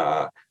and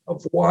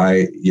of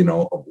why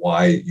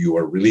you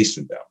are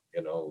releasing them.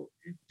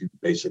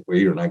 Basically,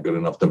 you're not good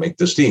enough to make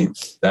this team.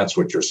 That's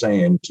what you're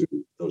saying to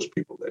those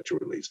people that you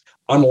release.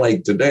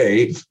 Unlike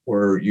today,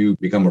 where you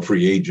become a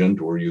free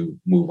agent or you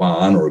move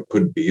on, or it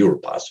could be, or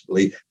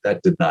possibly,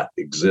 that did not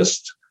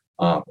exist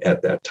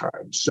at that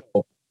time. So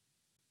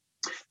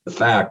the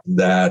fact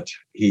that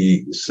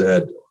he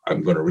said,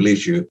 I'm going to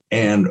release you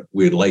and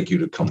we'd like you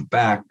to come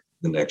back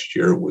the next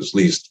year was at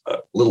least a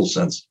little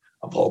sense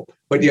of hope.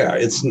 But yeah,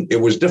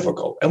 it was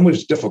difficult, and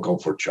was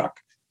difficult for Chuck.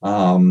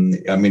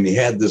 He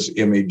had this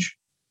image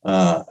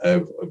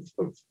of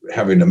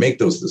having to make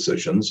those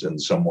decisions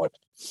and somewhat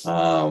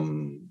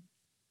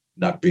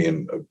not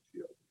being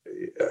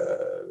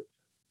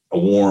a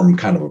warm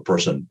kind of a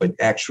person, but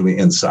actually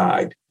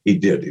inside he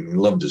did, and he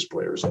loved his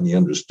players, and he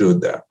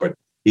understood that, but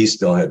he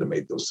still had to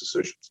make those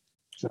decisions.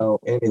 So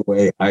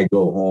anyway, I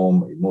go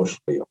home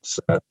emotionally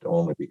upset,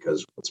 only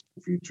because what's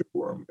the future,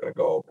 where I'm going to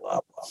go,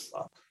 blah, blah,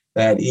 blah.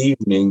 That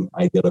evening,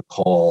 I get a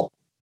call,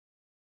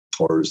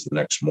 or it was the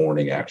next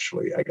morning,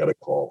 actually, I got a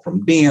call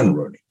from Dan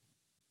Rooney.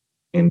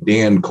 And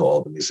Dan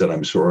called, and he said,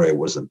 I'm sorry I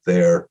wasn't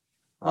there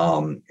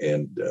and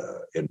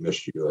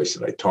missed you. I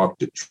said, I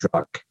talked to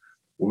Chuck.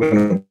 We're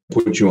going to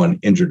put you on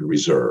injured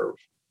reserve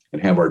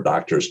and have our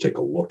doctors take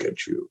a look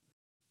at you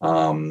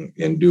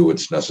and do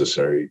what's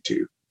necessary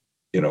to,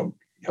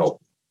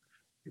 help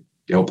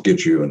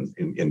get you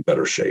in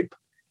better shape.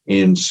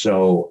 And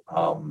so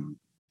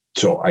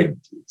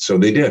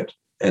they did,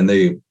 and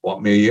they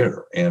bought me a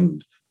year.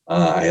 And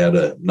I had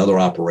another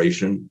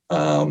operation.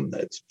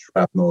 It's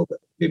shrapnel that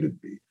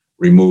needed to be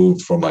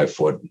removed from my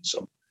foot, and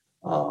some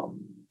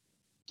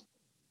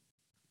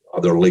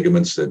other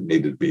ligaments that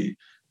needed to be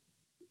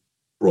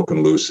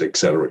broken loose, et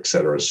cetera, et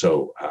cetera.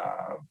 So,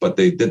 but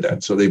they did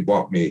that. So they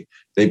bought me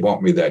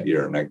that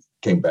year, and I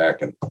came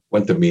back and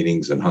went to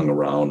meetings and hung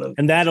around.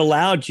 And that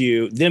allowed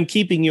you, them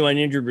keeping you on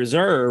injured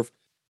reserve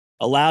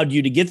allowed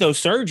you to get those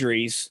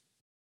surgeries.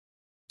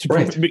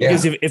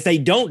 Because if they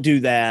don't do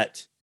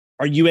that,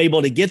 are you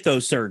able to get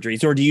those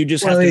surgeries, or do you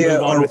just have to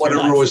move on? Or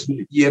whatever was,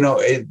 I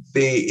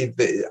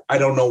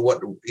don't know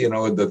what,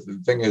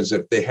 the thing is,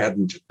 if they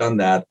hadn't done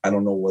that, I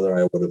don't know whether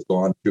I would have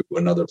gone to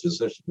another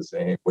physician to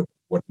say, hey,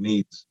 what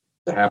needs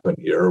to happen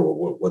here,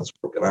 or what's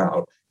broken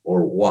out,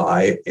 or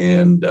why.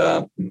 And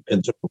so,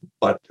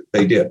 but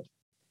they did.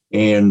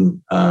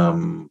 And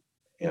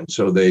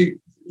so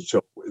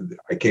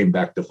I came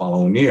back the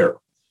following year,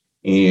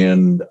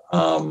 and,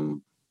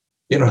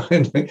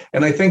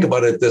 and I think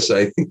about it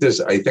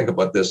I think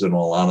about this in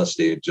all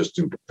honesty, just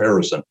in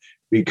comparison,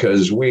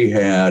 because we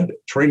had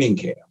training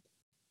camp.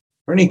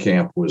 Training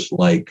camp was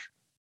like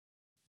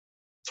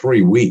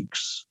 3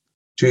 weeks,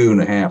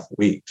 2.5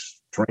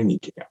 weeks training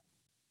camp.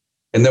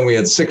 And then we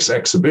had 6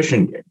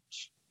 exhibition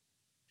games.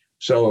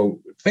 So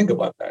think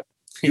about that.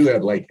 You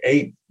had like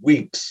 8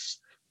 weeks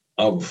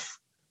of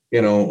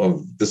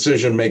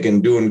decision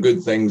making, doing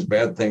good things,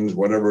 bad things,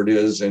 whatever it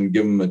is, and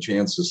give them a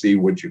chance to see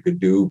what you could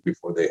do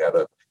before they had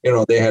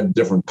they had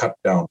different cut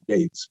down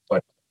dates,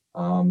 but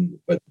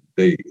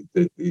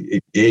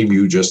it gave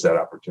you just that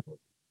opportunity.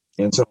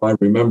 And so I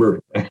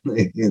remember I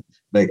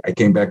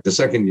came back the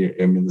second year,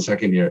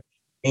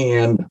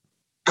 and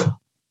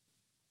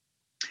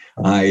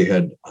I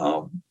had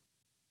I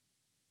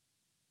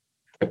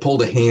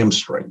pulled a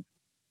hamstring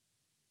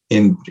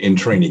in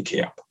training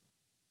camp.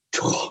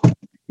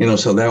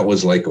 So that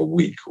was like a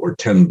week or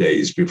 10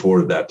 days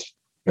before that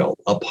fell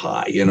up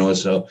high,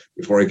 so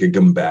before I could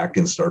come back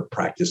and start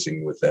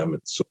practicing with them,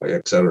 et cetera,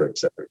 et cetera, et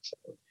cetera.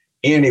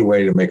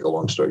 Anyway, to make a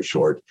long story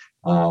short,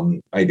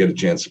 I get a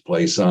chance to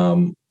play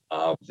some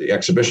of the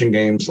exhibition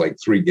games, like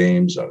 3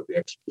 games out of the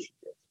exhibition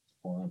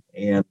games.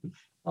 And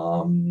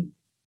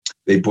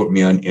they put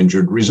me on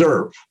injured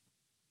reserve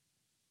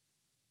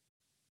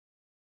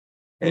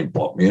and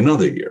bought me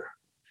another year.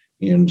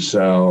 And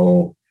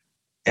so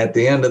at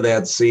the end of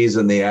that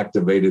season, they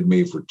activated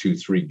me for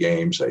 2-3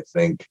 games, I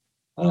think.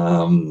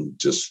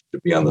 just to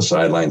be on the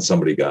sideline.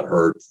 Somebody got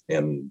hurt,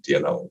 and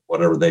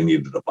whatever, they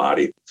needed a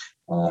body.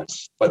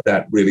 But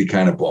that really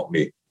kind of bought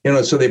me,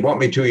 so they bought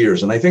me 2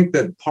 years. And I think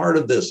that part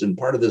of this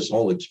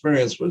whole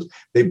experience was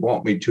they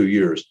bought me 2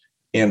 years.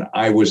 And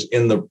I was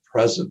in the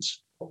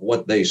presence of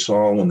what they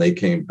saw when they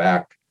came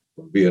back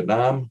from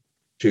Vietnam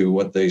to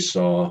what they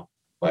saw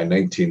by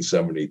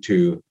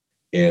 1972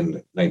 in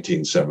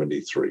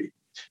 1973.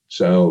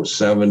 So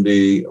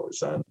 70, I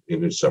was on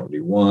in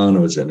 71, I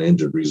was in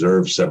injured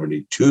reserve.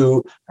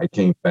 72, I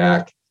came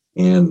back,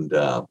 and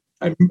I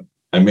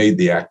made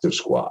the active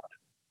squad.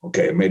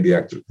 Okay, I made the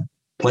active,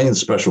 playing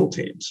special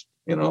teams,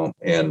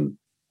 and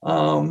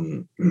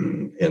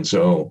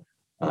so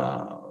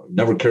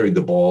never carried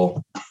the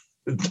ball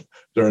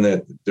during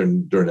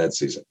that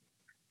season.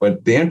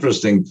 But the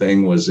interesting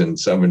thing was in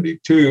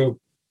 72,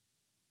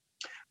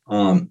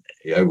 I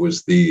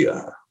was the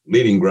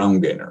leading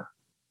ground gainer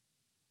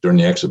during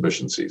the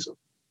exhibition season.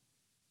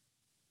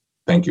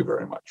 Thank you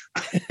very much.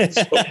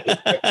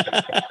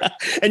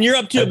 And you're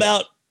up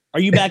to are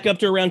you back up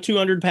to around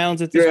 200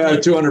 pounds at this point? Yeah,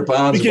 200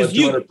 pounds. Because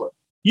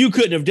you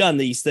couldn't have done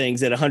these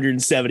things at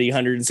 170,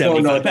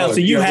 175 pounds.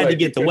 So you had to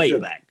get the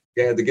weight back.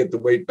 You had to get the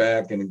weight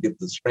back and get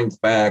the strength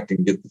back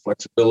and get the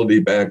flexibility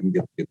back and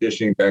get the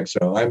conditioning back.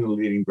 So I'm the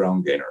leading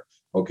ground gainer.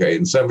 Okay,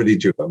 in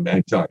 72, I'm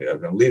telling you,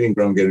 I'm a leading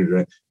ground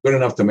gainer, good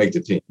enough to make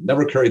the team.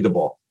 Never carried the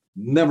ball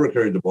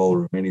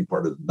the remaining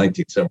part of the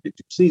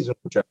 1972 season,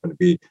 which happened to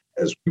be,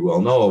 as we well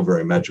know, a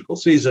very magical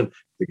season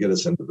to get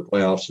us into the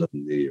playoffs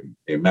and the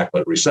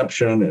Immaculate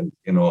Reception and,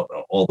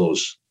 all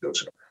those. So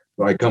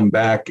I come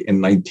back in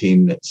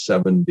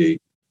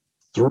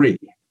 1973.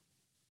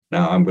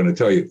 Now I'm going to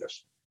tell you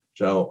this.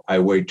 So I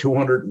weighed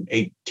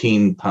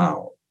 218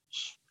 pounds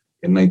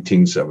in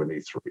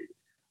 1973.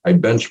 I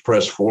bench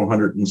press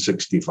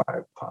 465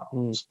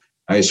 pounds.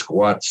 I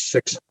squat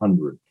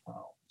 600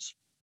 pounds.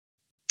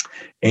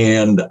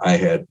 And I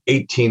had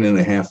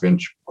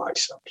 18.5-inch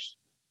biceps.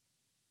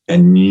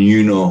 And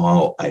you know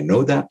how I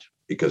know that?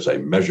 Because I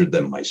measured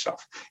them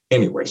myself.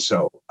 Anyway,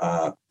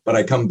 but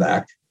I come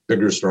back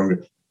bigger,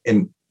 stronger.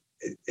 And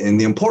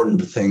the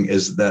important thing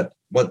is that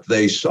what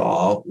they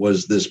saw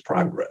was this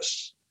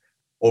progress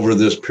over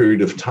this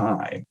period of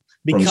time.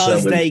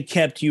 Because they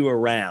kept you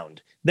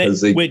around.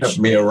 They kept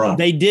me around.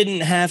 They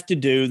didn't have to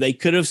do. They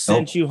could have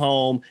sent you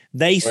home.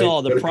 They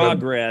saw the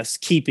progress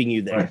keeping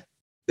you there. Right.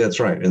 That's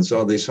right. And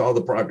so they saw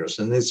the progress.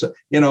 And they saw,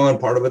 and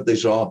part of it, they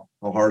saw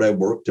how hard I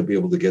worked to be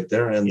able to get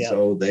there. And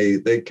so they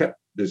kept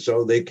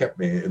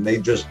me. And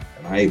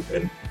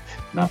and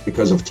not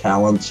because of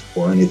talent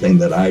or anything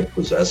that I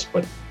possess,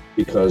 but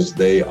because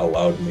they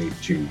allowed me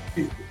to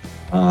be.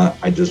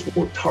 I just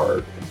worked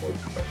hard.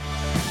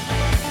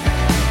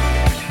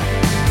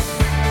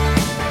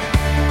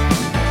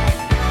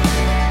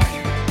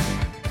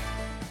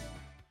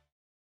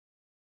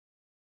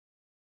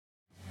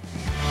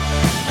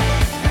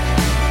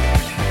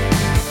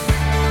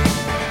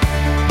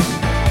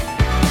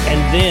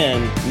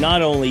 Then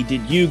not only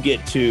did you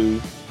get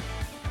to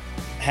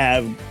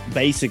have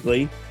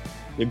basically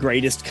the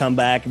greatest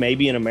comeback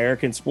maybe in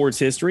American sports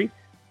history,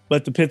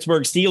 but the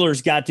Pittsburgh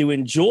Steelers got to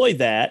enjoy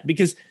that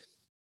because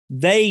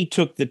they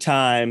took the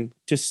time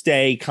to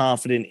stay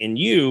confident in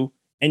you,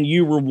 and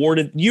you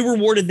rewarded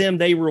them,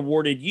 they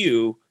rewarded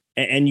you,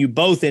 and you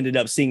both ended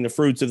up seeing the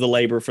fruits of the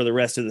labor for the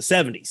rest of the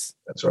 70s.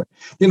 That's right.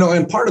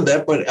 And part of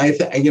that, but I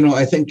think,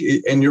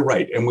 and you're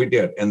right, and we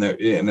did, and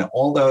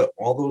all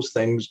those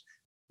things,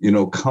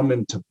 come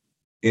into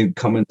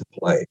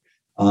play.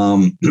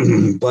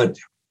 But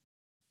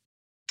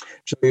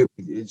so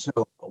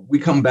we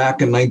come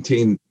back in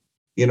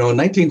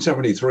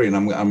 1973, and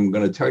I'm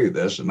going to tell you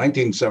this, in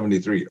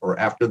 1973 or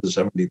after the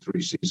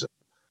 73 season,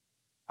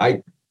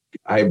 I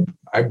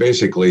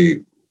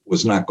basically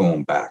was not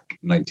going back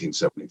in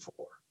 1974.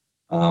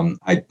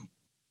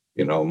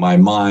 My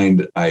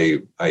mind,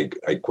 I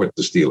quit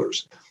the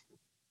Steelers.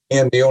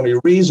 And the only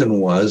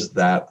reason was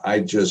that I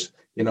just,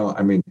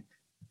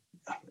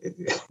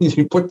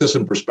 you put this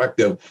in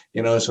perspective,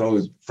 so it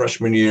was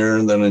freshman year,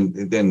 and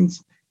then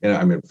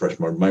I'm in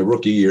freshman, my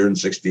rookie year in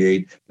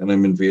 68, then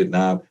I'm in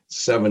Vietnam.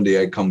 70,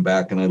 I come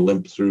back and I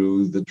limp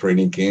through the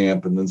training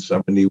camp, and then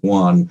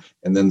 71,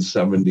 and then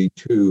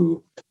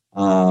 72,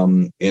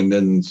 and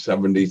then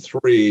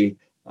 73,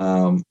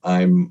 I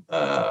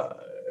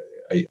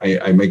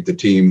make the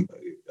team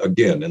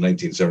again in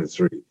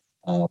 1973.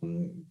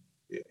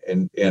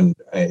 And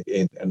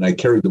I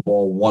carried the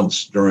ball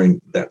once during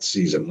that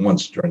season.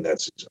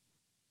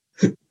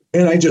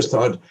 And I just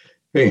thought,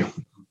 hey,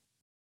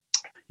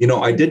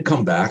 I did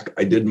come back.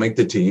 I did make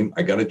the team.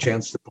 I got a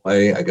chance to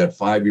play. I got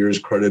 5 years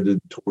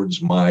credited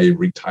towards my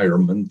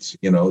retirement,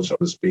 so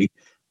to speak.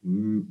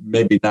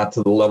 Maybe not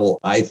to the level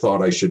I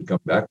thought I should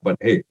come back, but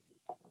hey,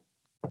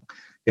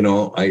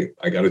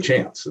 I got a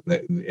chance,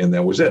 and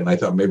that was it. And I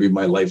thought maybe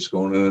my life's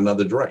going in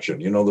another direction.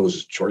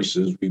 Those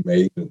choices we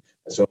made, and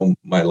so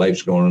my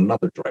life's going in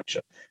another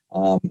direction.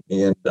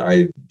 And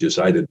I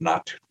decided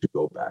not to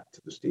go back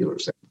to the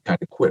Steelers. I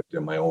kind of quit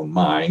in my own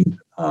mind.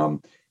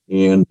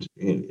 And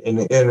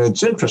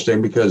it's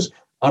interesting because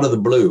out of the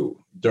blue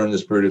during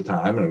this period of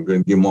time, and I'm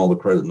going to give him all the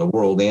credit in the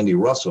world, Andy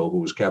Russell, who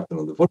was captain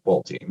of the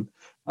football team,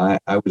 I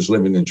was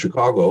living in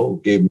Chicago,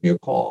 gave me a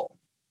call.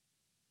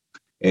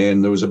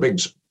 And there was a big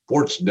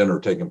sports dinner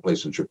taking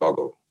place in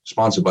Chicago,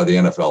 sponsored by the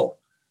NFL.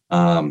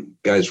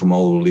 Guys from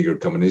all over the league are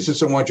coming. He said,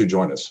 so why don't you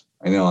join us?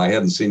 I know I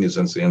hadn't seen you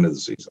since the end of the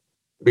season.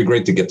 It'd be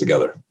great to get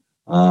together.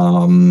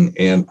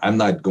 And I'm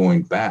not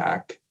going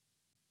back.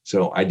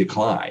 So I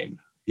declined.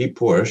 He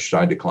pushed,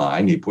 I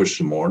declined. He pushed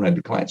some more, and I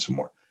declined some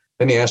more.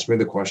 Then he asked me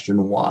the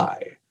question,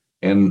 why?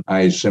 And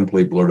I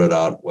simply blurted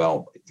out,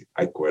 well,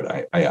 I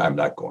quit. I'm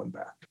not going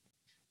back.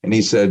 And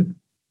he said,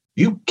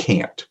 you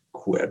can't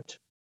quit.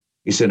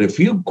 He said, if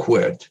you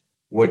quit,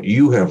 what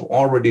you have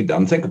already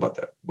done, think about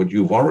that. What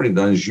you've already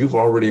done is you've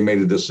already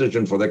made a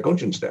decision for that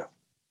coaching staff.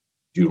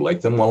 Do you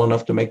like them well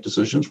enough to make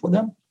decisions for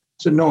them?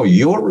 I said, no,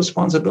 your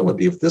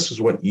responsibility, if this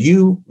is what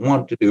you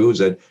want to do, is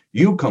that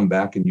you come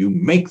back and you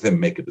make them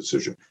make a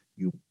decision.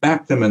 You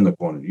back them in the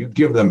corner. You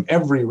give them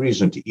every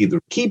reason to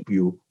either keep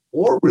you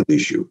or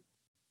release you,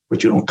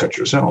 but you don't cut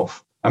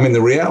yourself. I mean,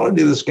 the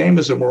reality of this game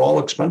is that we're all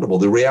expendable.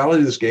 The reality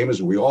of this game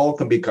is we all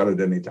can be cut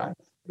at any time.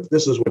 If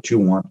this is what you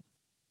want,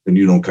 then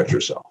you don't cut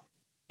yourself.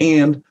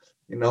 And,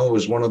 you know, it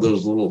was one of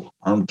those little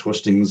arm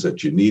twistings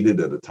that you needed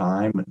at a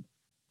time.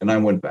 And I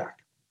went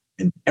back.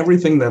 And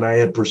everything that I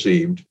had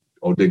perceived,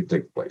 did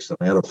take place. And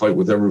I had a fight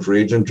with every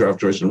free agent, draft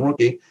choice, and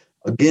rookie,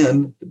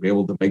 again, to be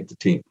able to make the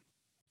team.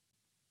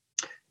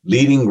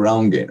 Leading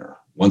ground gainer,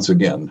 once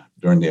again,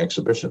 during the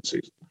exhibition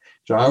season.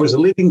 So I was a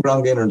leading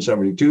ground gainer in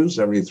 72,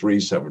 73,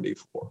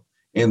 74.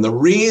 And the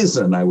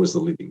reason I was the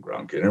leading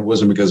ground gainer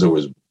wasn't because I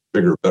was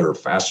bigger, better,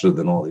 faster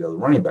than all the other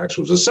running backs.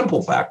 It was a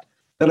simple fact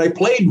that I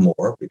played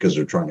more because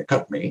they're trying to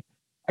cut me.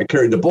 I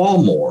carried the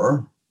ball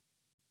more.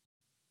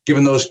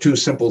 Given those two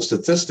simple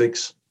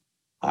statistics,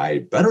 I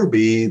better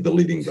be the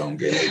leading ground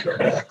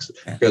gainer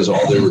because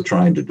all they were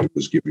trying to do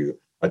was give you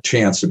a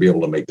chance to be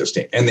able to make this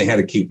team. And they had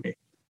to keep me.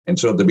 And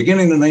so at the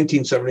beginning of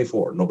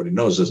 1974, nobody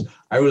knows this,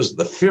 I was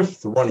the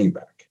fifth running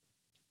back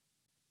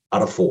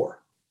out of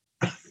four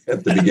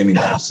at the beginning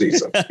of the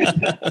season.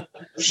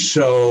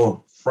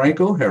 So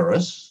Franco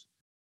Harris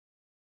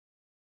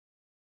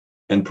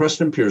and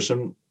Preston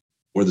Pearson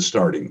were the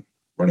starting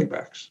running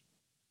backs.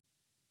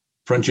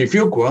 Frenchy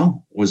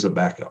Fuqua was the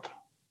backup.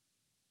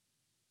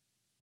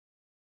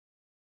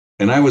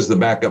 And I was the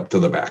backup to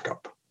the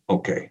backup.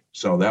 Okay,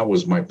 so that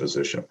was my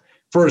position.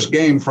 First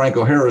game,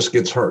 Franco Harris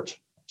gets hurt.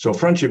 So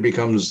Frenchy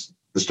becomes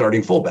the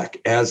starting fullback,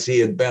 as he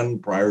had been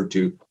prior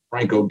to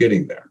Franco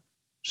getting there.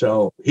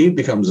 So he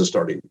becomes the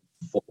starting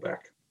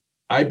fullback.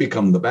 I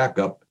become the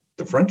backup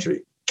to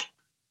Frenchy,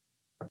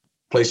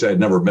 place I had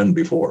never been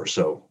before.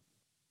 So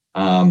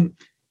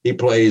he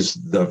plays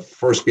the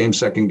first game,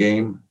 second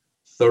game,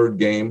 third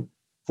game,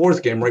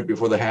 fourth game, right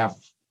before the half.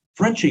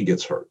 Frenchy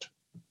gets hurt,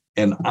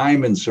 and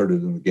I'm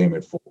inserted in the game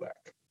at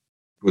fullback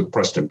with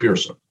Preston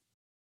Pearson.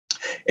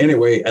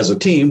 Anyway, as a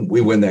team,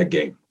 we win that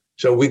game.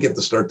 So we get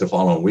to start the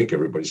following week,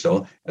 everybody.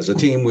 So as a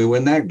team, we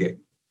win that game.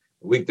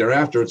 The week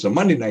thereafter, it's a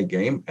Monday night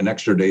game, an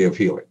extra day of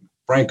healing.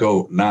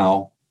 Franco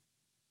now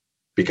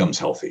becomes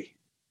healthy.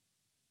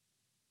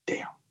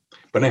 Damn.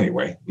 But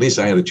anyway, at least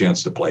I had a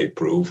chance to play,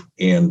 prove,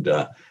 and we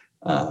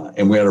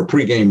had a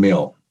pregame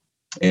meal.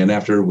 And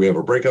after we have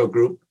a breakout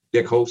group,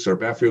 Dick Host, our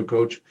backfield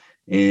coach,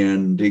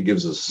 and he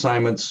gives us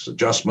assignments,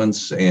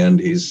 adjustments, and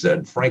he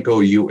said,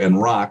 Franco, you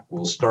and Rock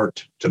will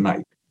start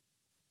tonight.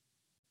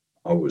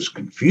 I was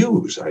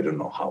confused. I don't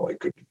know how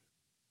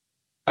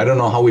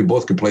we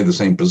both could play the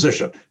same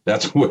position.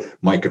 That's what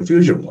my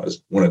confusion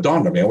was. When it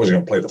dawned on me, I wasn't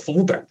going to play the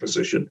fullback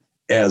position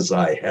as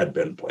I had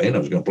been playing. I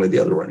was going to play the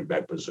other running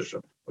back position.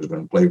 I was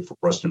going to play for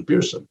Preston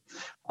Pearson.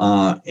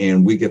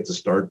 And we get to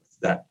start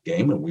that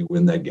game, and we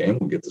win that game.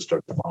 We get to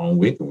start the following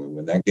week, and we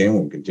win that game.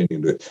 We'll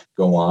continue to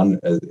go on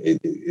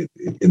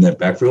in that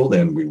backfield,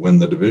 and we win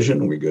the division,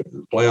 and we go to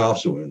the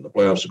playoffs, and we win the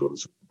playoffs to go to the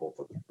Super Bowl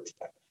for the first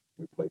time.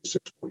 We played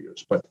 6 full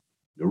years. But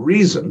the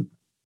reason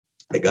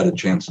I got a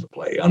chance to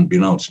play,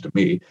 unbeknownst to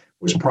me,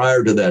 was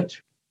prior to that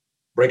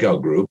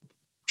breakout group,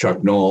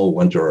 Chuck Noll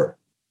went to our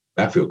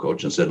backfield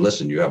coach and said,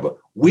 listen, you have a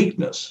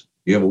weakness.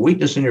 You have a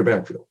weakness in your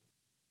backfield.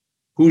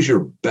 Who's your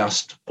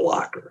best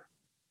blocker?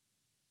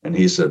 And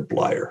he said,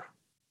 Blyer.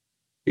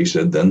 He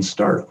said, then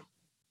start him.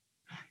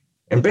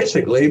 And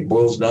basically it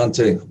boils down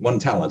to one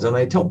talent. And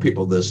I tell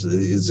people this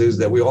is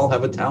that we all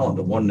have a talent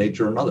of one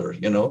nature or another,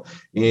 you know?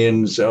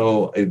 And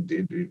so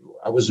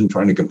I wasn't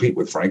trying to compete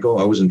with Franco.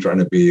 I wasn't trying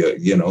to be,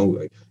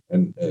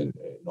 an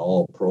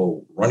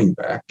all-pro running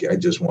back. I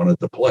just wanted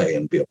to play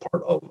and be a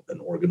part of an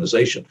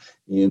organization.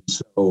 And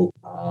so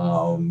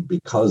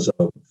because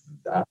of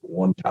that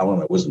one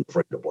talent, I wasn't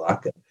afraid to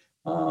block it.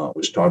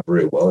 Was taught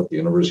very well at the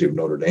University of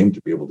Notre Dame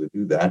to be able to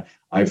do that.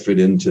 I fit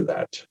into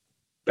that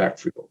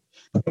backfield.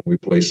 And we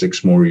play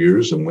 6 more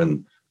years and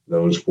win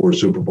those 4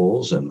 Super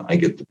Bowls, and I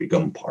get to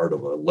become part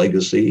of a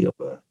legacy of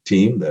a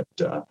team that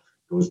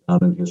goes down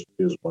in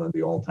history as one of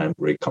the all-time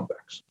great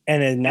comebacks.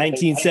 And in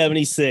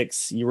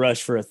 1976, you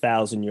rushed for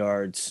 1,000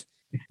 yards,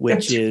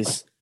 which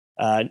is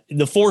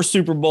the 4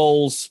 Super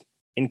Bowls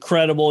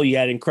incredible. You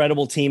had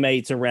incredible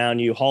teammates around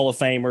you, Hall of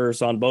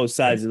Famers on both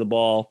sides of the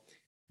ball.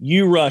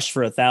 You rushed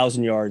for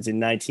 1,000 yards in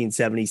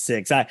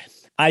 1976.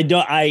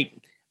 I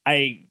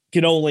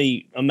can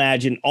only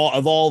imagine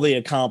all the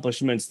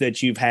accomplishments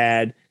that you've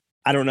had.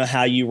 I don't know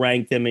how you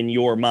rank them in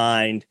your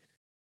mind,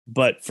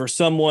 but for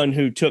someone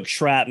who took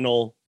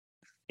shrapnel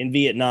in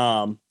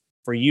Vietnam,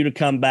 for you to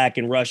come back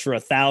and rush for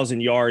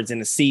 1,000 yards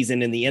in a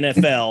season in the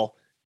NFL,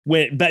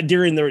 but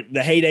during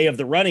the heyday of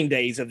the running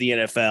days of the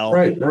NFL,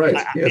 right,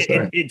 yes,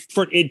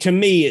 right. To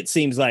me, it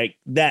seems like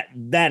that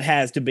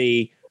has to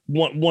be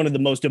one of the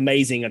most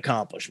amazing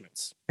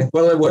accomplishments.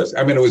 Well, it was.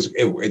 I mean,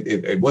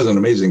 it was an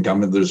amazing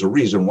comment. There's a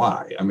reason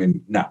why. I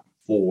mean, now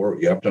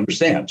you have to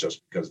understand,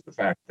 just because of the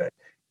fact that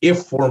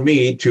if for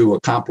me to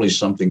accomplish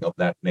something of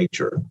that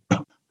nature,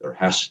 there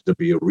has to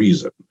be a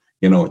reason.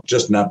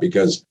 Just not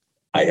because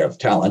I have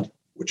talent,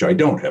 which I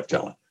don't have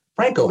talent.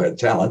 Franco had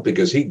talent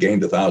because he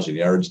gained 1,000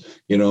 yards,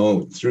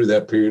 through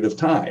that period of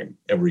time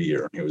every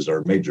year. He was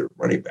our major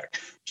running back.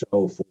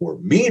 So for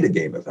me to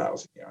gain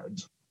 1,000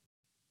 yards,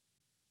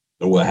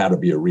 there had to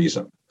be a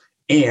reason.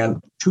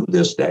 And to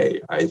this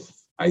day, I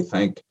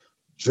thank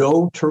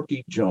Joe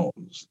Turkey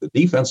Jones, the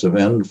defensive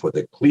end for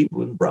the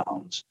Cleveland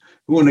Browns,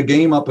 who in a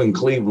game up in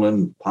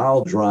Cleveland,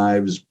 pile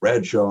drives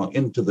Bradshaw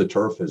into the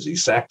turf as he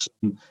sacks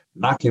him,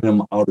 knocking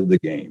him out of the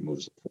game. It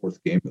was the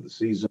fourth game of the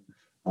season,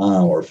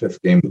 or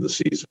fifth game of the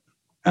season.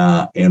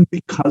 And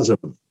because of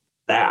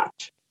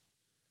that,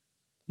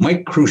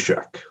 Mike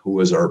Krushek, who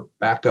was our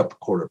backup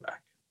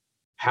quarterback,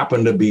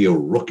 happened to be a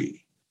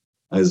rookie,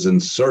 is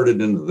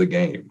inserted into the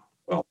game.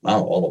 Well,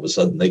 now all of a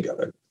sudden they got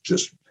to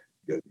just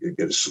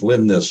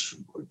slim this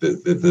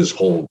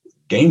whole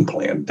game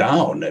plan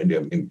down,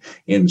 and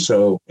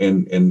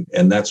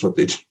that's what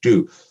they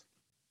do.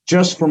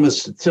 Just from a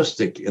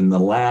statistic in the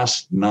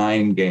last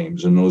 9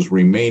 games, in those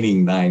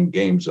remaining 9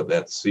 games of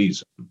that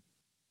season,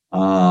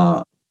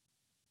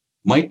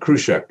 Mike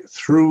Krushek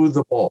threw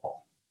the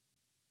ball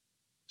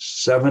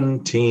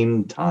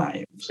 17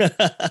 times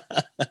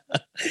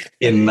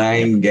in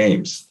 9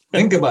 games.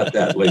 Think about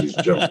that, ladies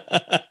and gentlemen.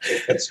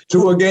 It's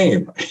 2 a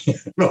game.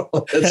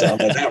 That's on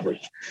an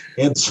average.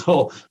 And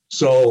so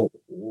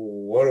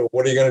what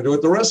are you going to do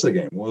with the rest of the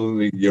game?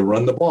 Well, you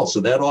run the ball. So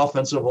that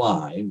offensive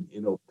line,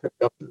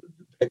 picked up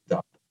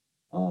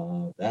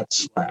that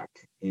slack.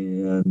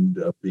 And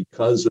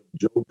because of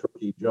Joe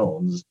Turkey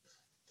Jones,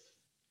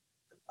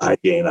 I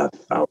gain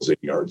 1,000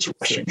 yards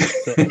rushing.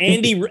 So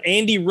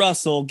Andy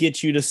Russell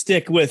gets you to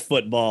stick with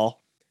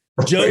football.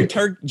 Joe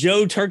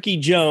Turkey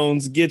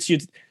Jones gets you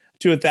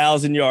to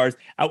 1,000 yards.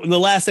 The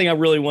last thing I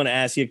really want to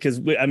ask you, because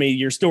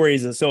your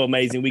stories are so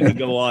amazing, we could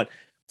go on.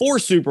 4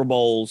 Super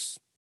Bowls.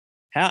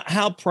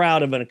 How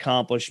proud of an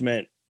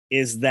accomplishment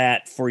is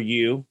that for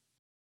you?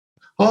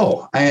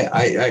 Oh,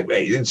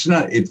 it's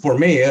not. For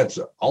me, it's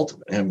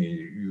ultimate. I mean,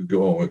 you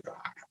go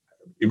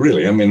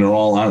really. I mean, in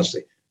all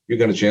honesty, you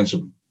got a chance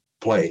to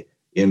play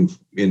in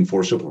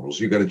 4 Super Bowls.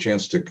 You got a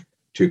chance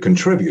to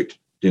contribute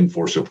in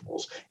 4 Super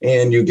Bowls,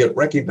 and you get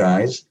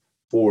recognized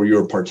for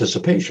your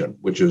participation,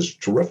 which is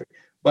terrific.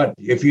 But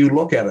if you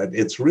look at it,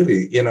 it's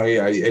really,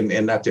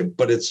 and that's it.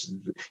 But it's,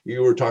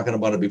 you were talking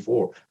about it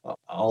before,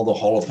 all the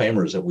Hall of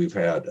Famers that we've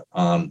had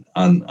on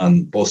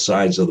both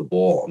sides of the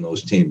ball on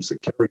those teams, the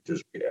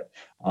characters we had,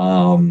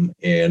 and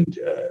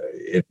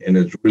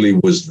it really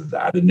was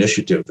that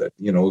initiative that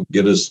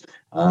get us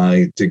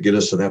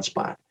to that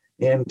spot.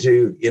 And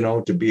to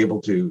be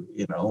able to,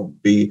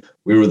 we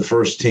were the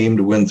first team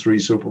to win 3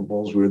 Super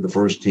Bowls. We were the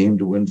first team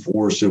to win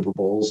 4 Super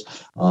Bowls,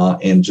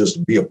 and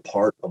just be a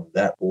part of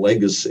that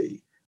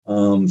legacy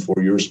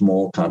for your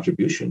small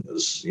contribution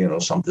is,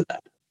 something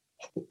that,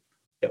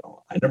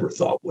 I never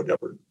thought would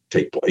ever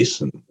take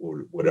place and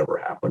would ever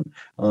happen.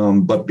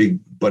 But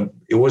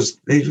it was,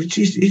 you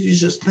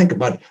just think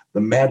about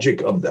the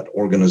magic of that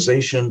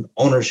organization,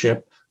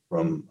 ownership,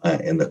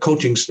 and the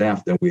coaching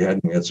staff that we had.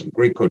 We had some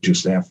great coaching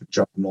staff,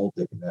 Chuck Noll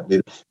taking that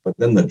lead. But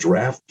then the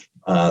draft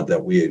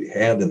that we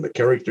had and the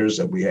characters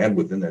that we had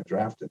within that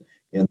draft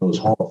and those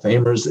Hall of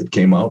Famers that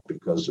came out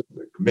because of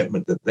the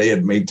commitment that they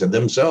had made to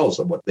themselves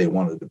of what they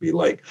wanted to be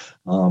like,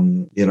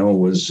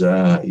 was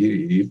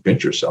you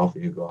pinch yourself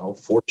and you go, how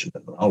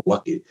fortunate and how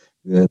lucky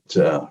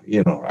that,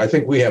 I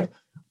think we have,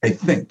 I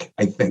think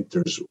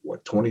there's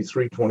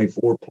 23,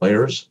 24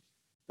 players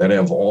that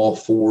have all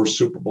 4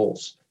 Super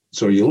Bowls.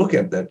 So you look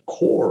at that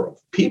core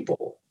of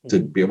people to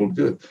be able to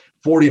do it.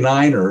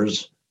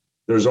 49ers,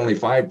 there's only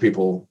 5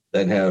 people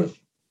that have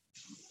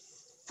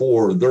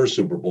 4 of their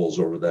Super Bowls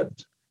over that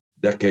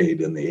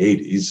decade in the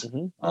 80s.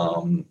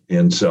 Mm-hmm.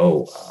 And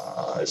so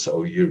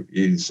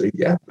you say,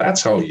 yeah,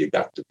 that's how you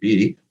got to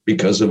be,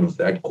 because of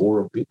that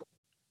core of people.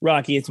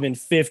 Rocky, it's been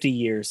 50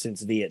 years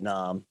since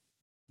Vietnam.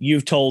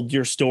 You've told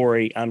your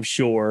story, I'm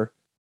sure,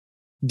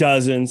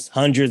 dozens,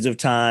 hundreds of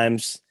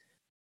times.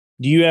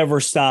 Do you ever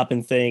stop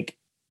and think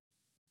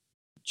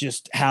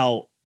just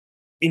how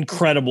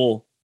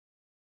incredible,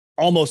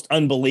 almost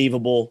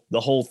unbelievable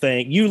the whole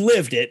thing? You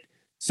lived it,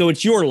 so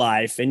it's your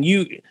life. And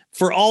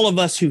for all of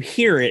us who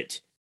hear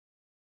it,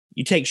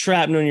 you take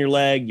shrapnel in your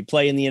leg, you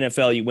play in the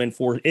NFL, you win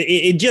 4.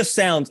 It just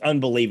sounds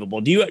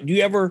unbelievable. Do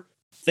you ever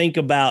think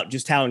about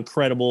just how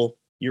incredible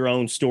your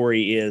own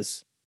story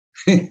is?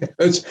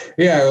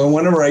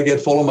 Whenever I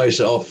get full of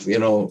myself,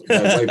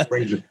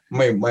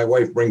 my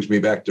wife brings me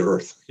back to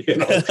earth.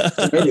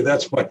 Maybe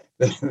that's why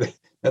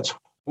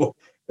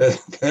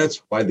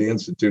they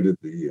instituted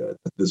the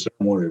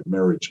ceremony of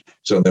marriage,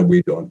 so that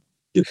we don't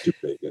get too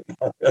big.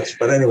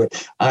 But anyway,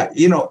 I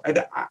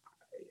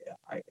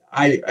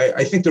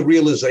think the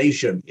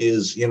realization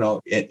is,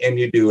 and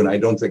you do, and I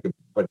don't think,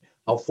 but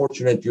how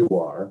fortunate you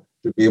are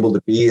to be able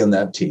to be in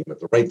that team at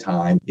the right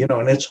time,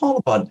 and it's all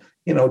about,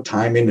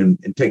 timing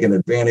and taking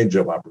advantage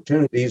of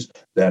opportunities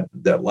that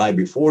lie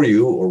before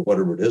you or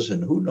whatever it is.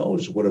 And who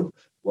knows what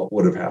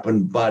would have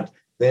happened. But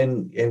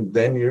then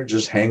you're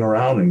just hang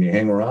around and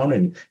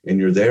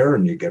you're there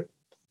and you get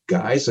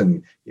guys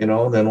and,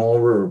 then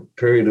over a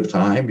period of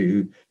time,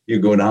 you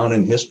go down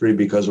in history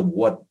because of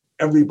what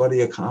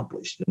everybody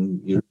accomplished,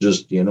 and you're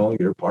just,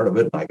 you're part of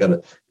it. And I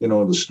got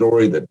the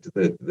story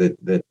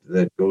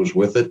that goes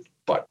with it.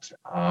 But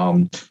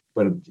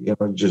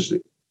just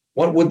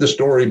what would the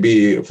story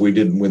be if we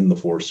didn't win the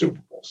 4 Super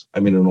Bowls?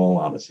 I mean, in all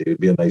honesty, it'd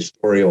be a nice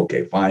story.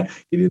 Okay, fine.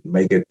 You didn't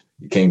make it.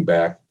 You came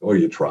back, or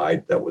you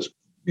tried. That was,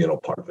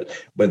 part of it.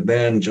 But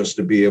then just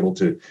to be able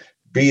to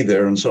be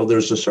there. And so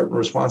there's a certain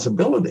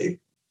responsibility,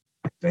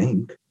 I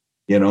think,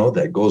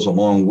 that goes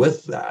along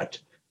with that,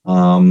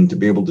 to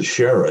be able to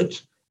share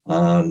it,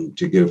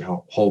 to give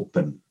hope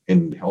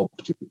and help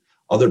to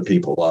other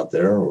people out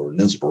there, or an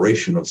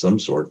inspiration of some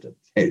sort that,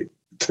 hey,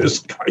 this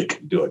guy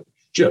can do it.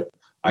 Shit,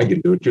 I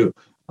can do it too.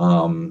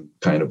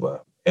 Kind of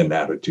an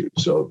attitude.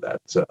 So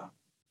that's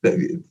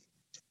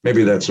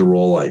maybe that's a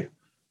role I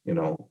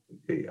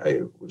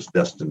was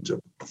destined to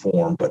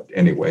perform. But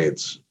anyway,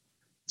 it's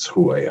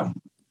who I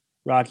am.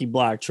 Rocky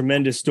Bleier,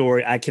 tremendous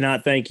story. I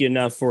cannot thank you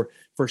enough for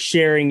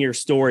sharing your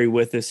story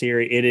with us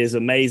here. It is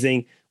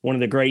amazing. One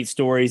of the great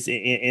stories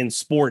in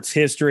sports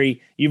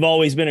history. You've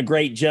always been a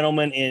great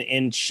gentleman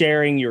in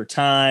sharing your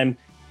time.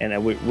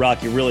 And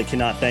Rocky, really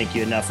cannot thank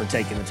you enough for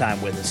taking the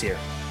time with us here.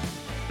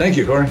 Thank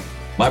you, Corey.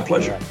 My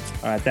pleasure.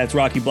 All right. That's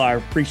Rocky Bleier.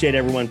 Appreciate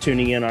everyone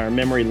tuning in on our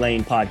Memory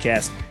Lane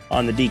podcast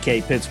on the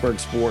DK Pittsburgh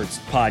Sports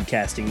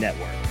Podcasting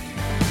Network.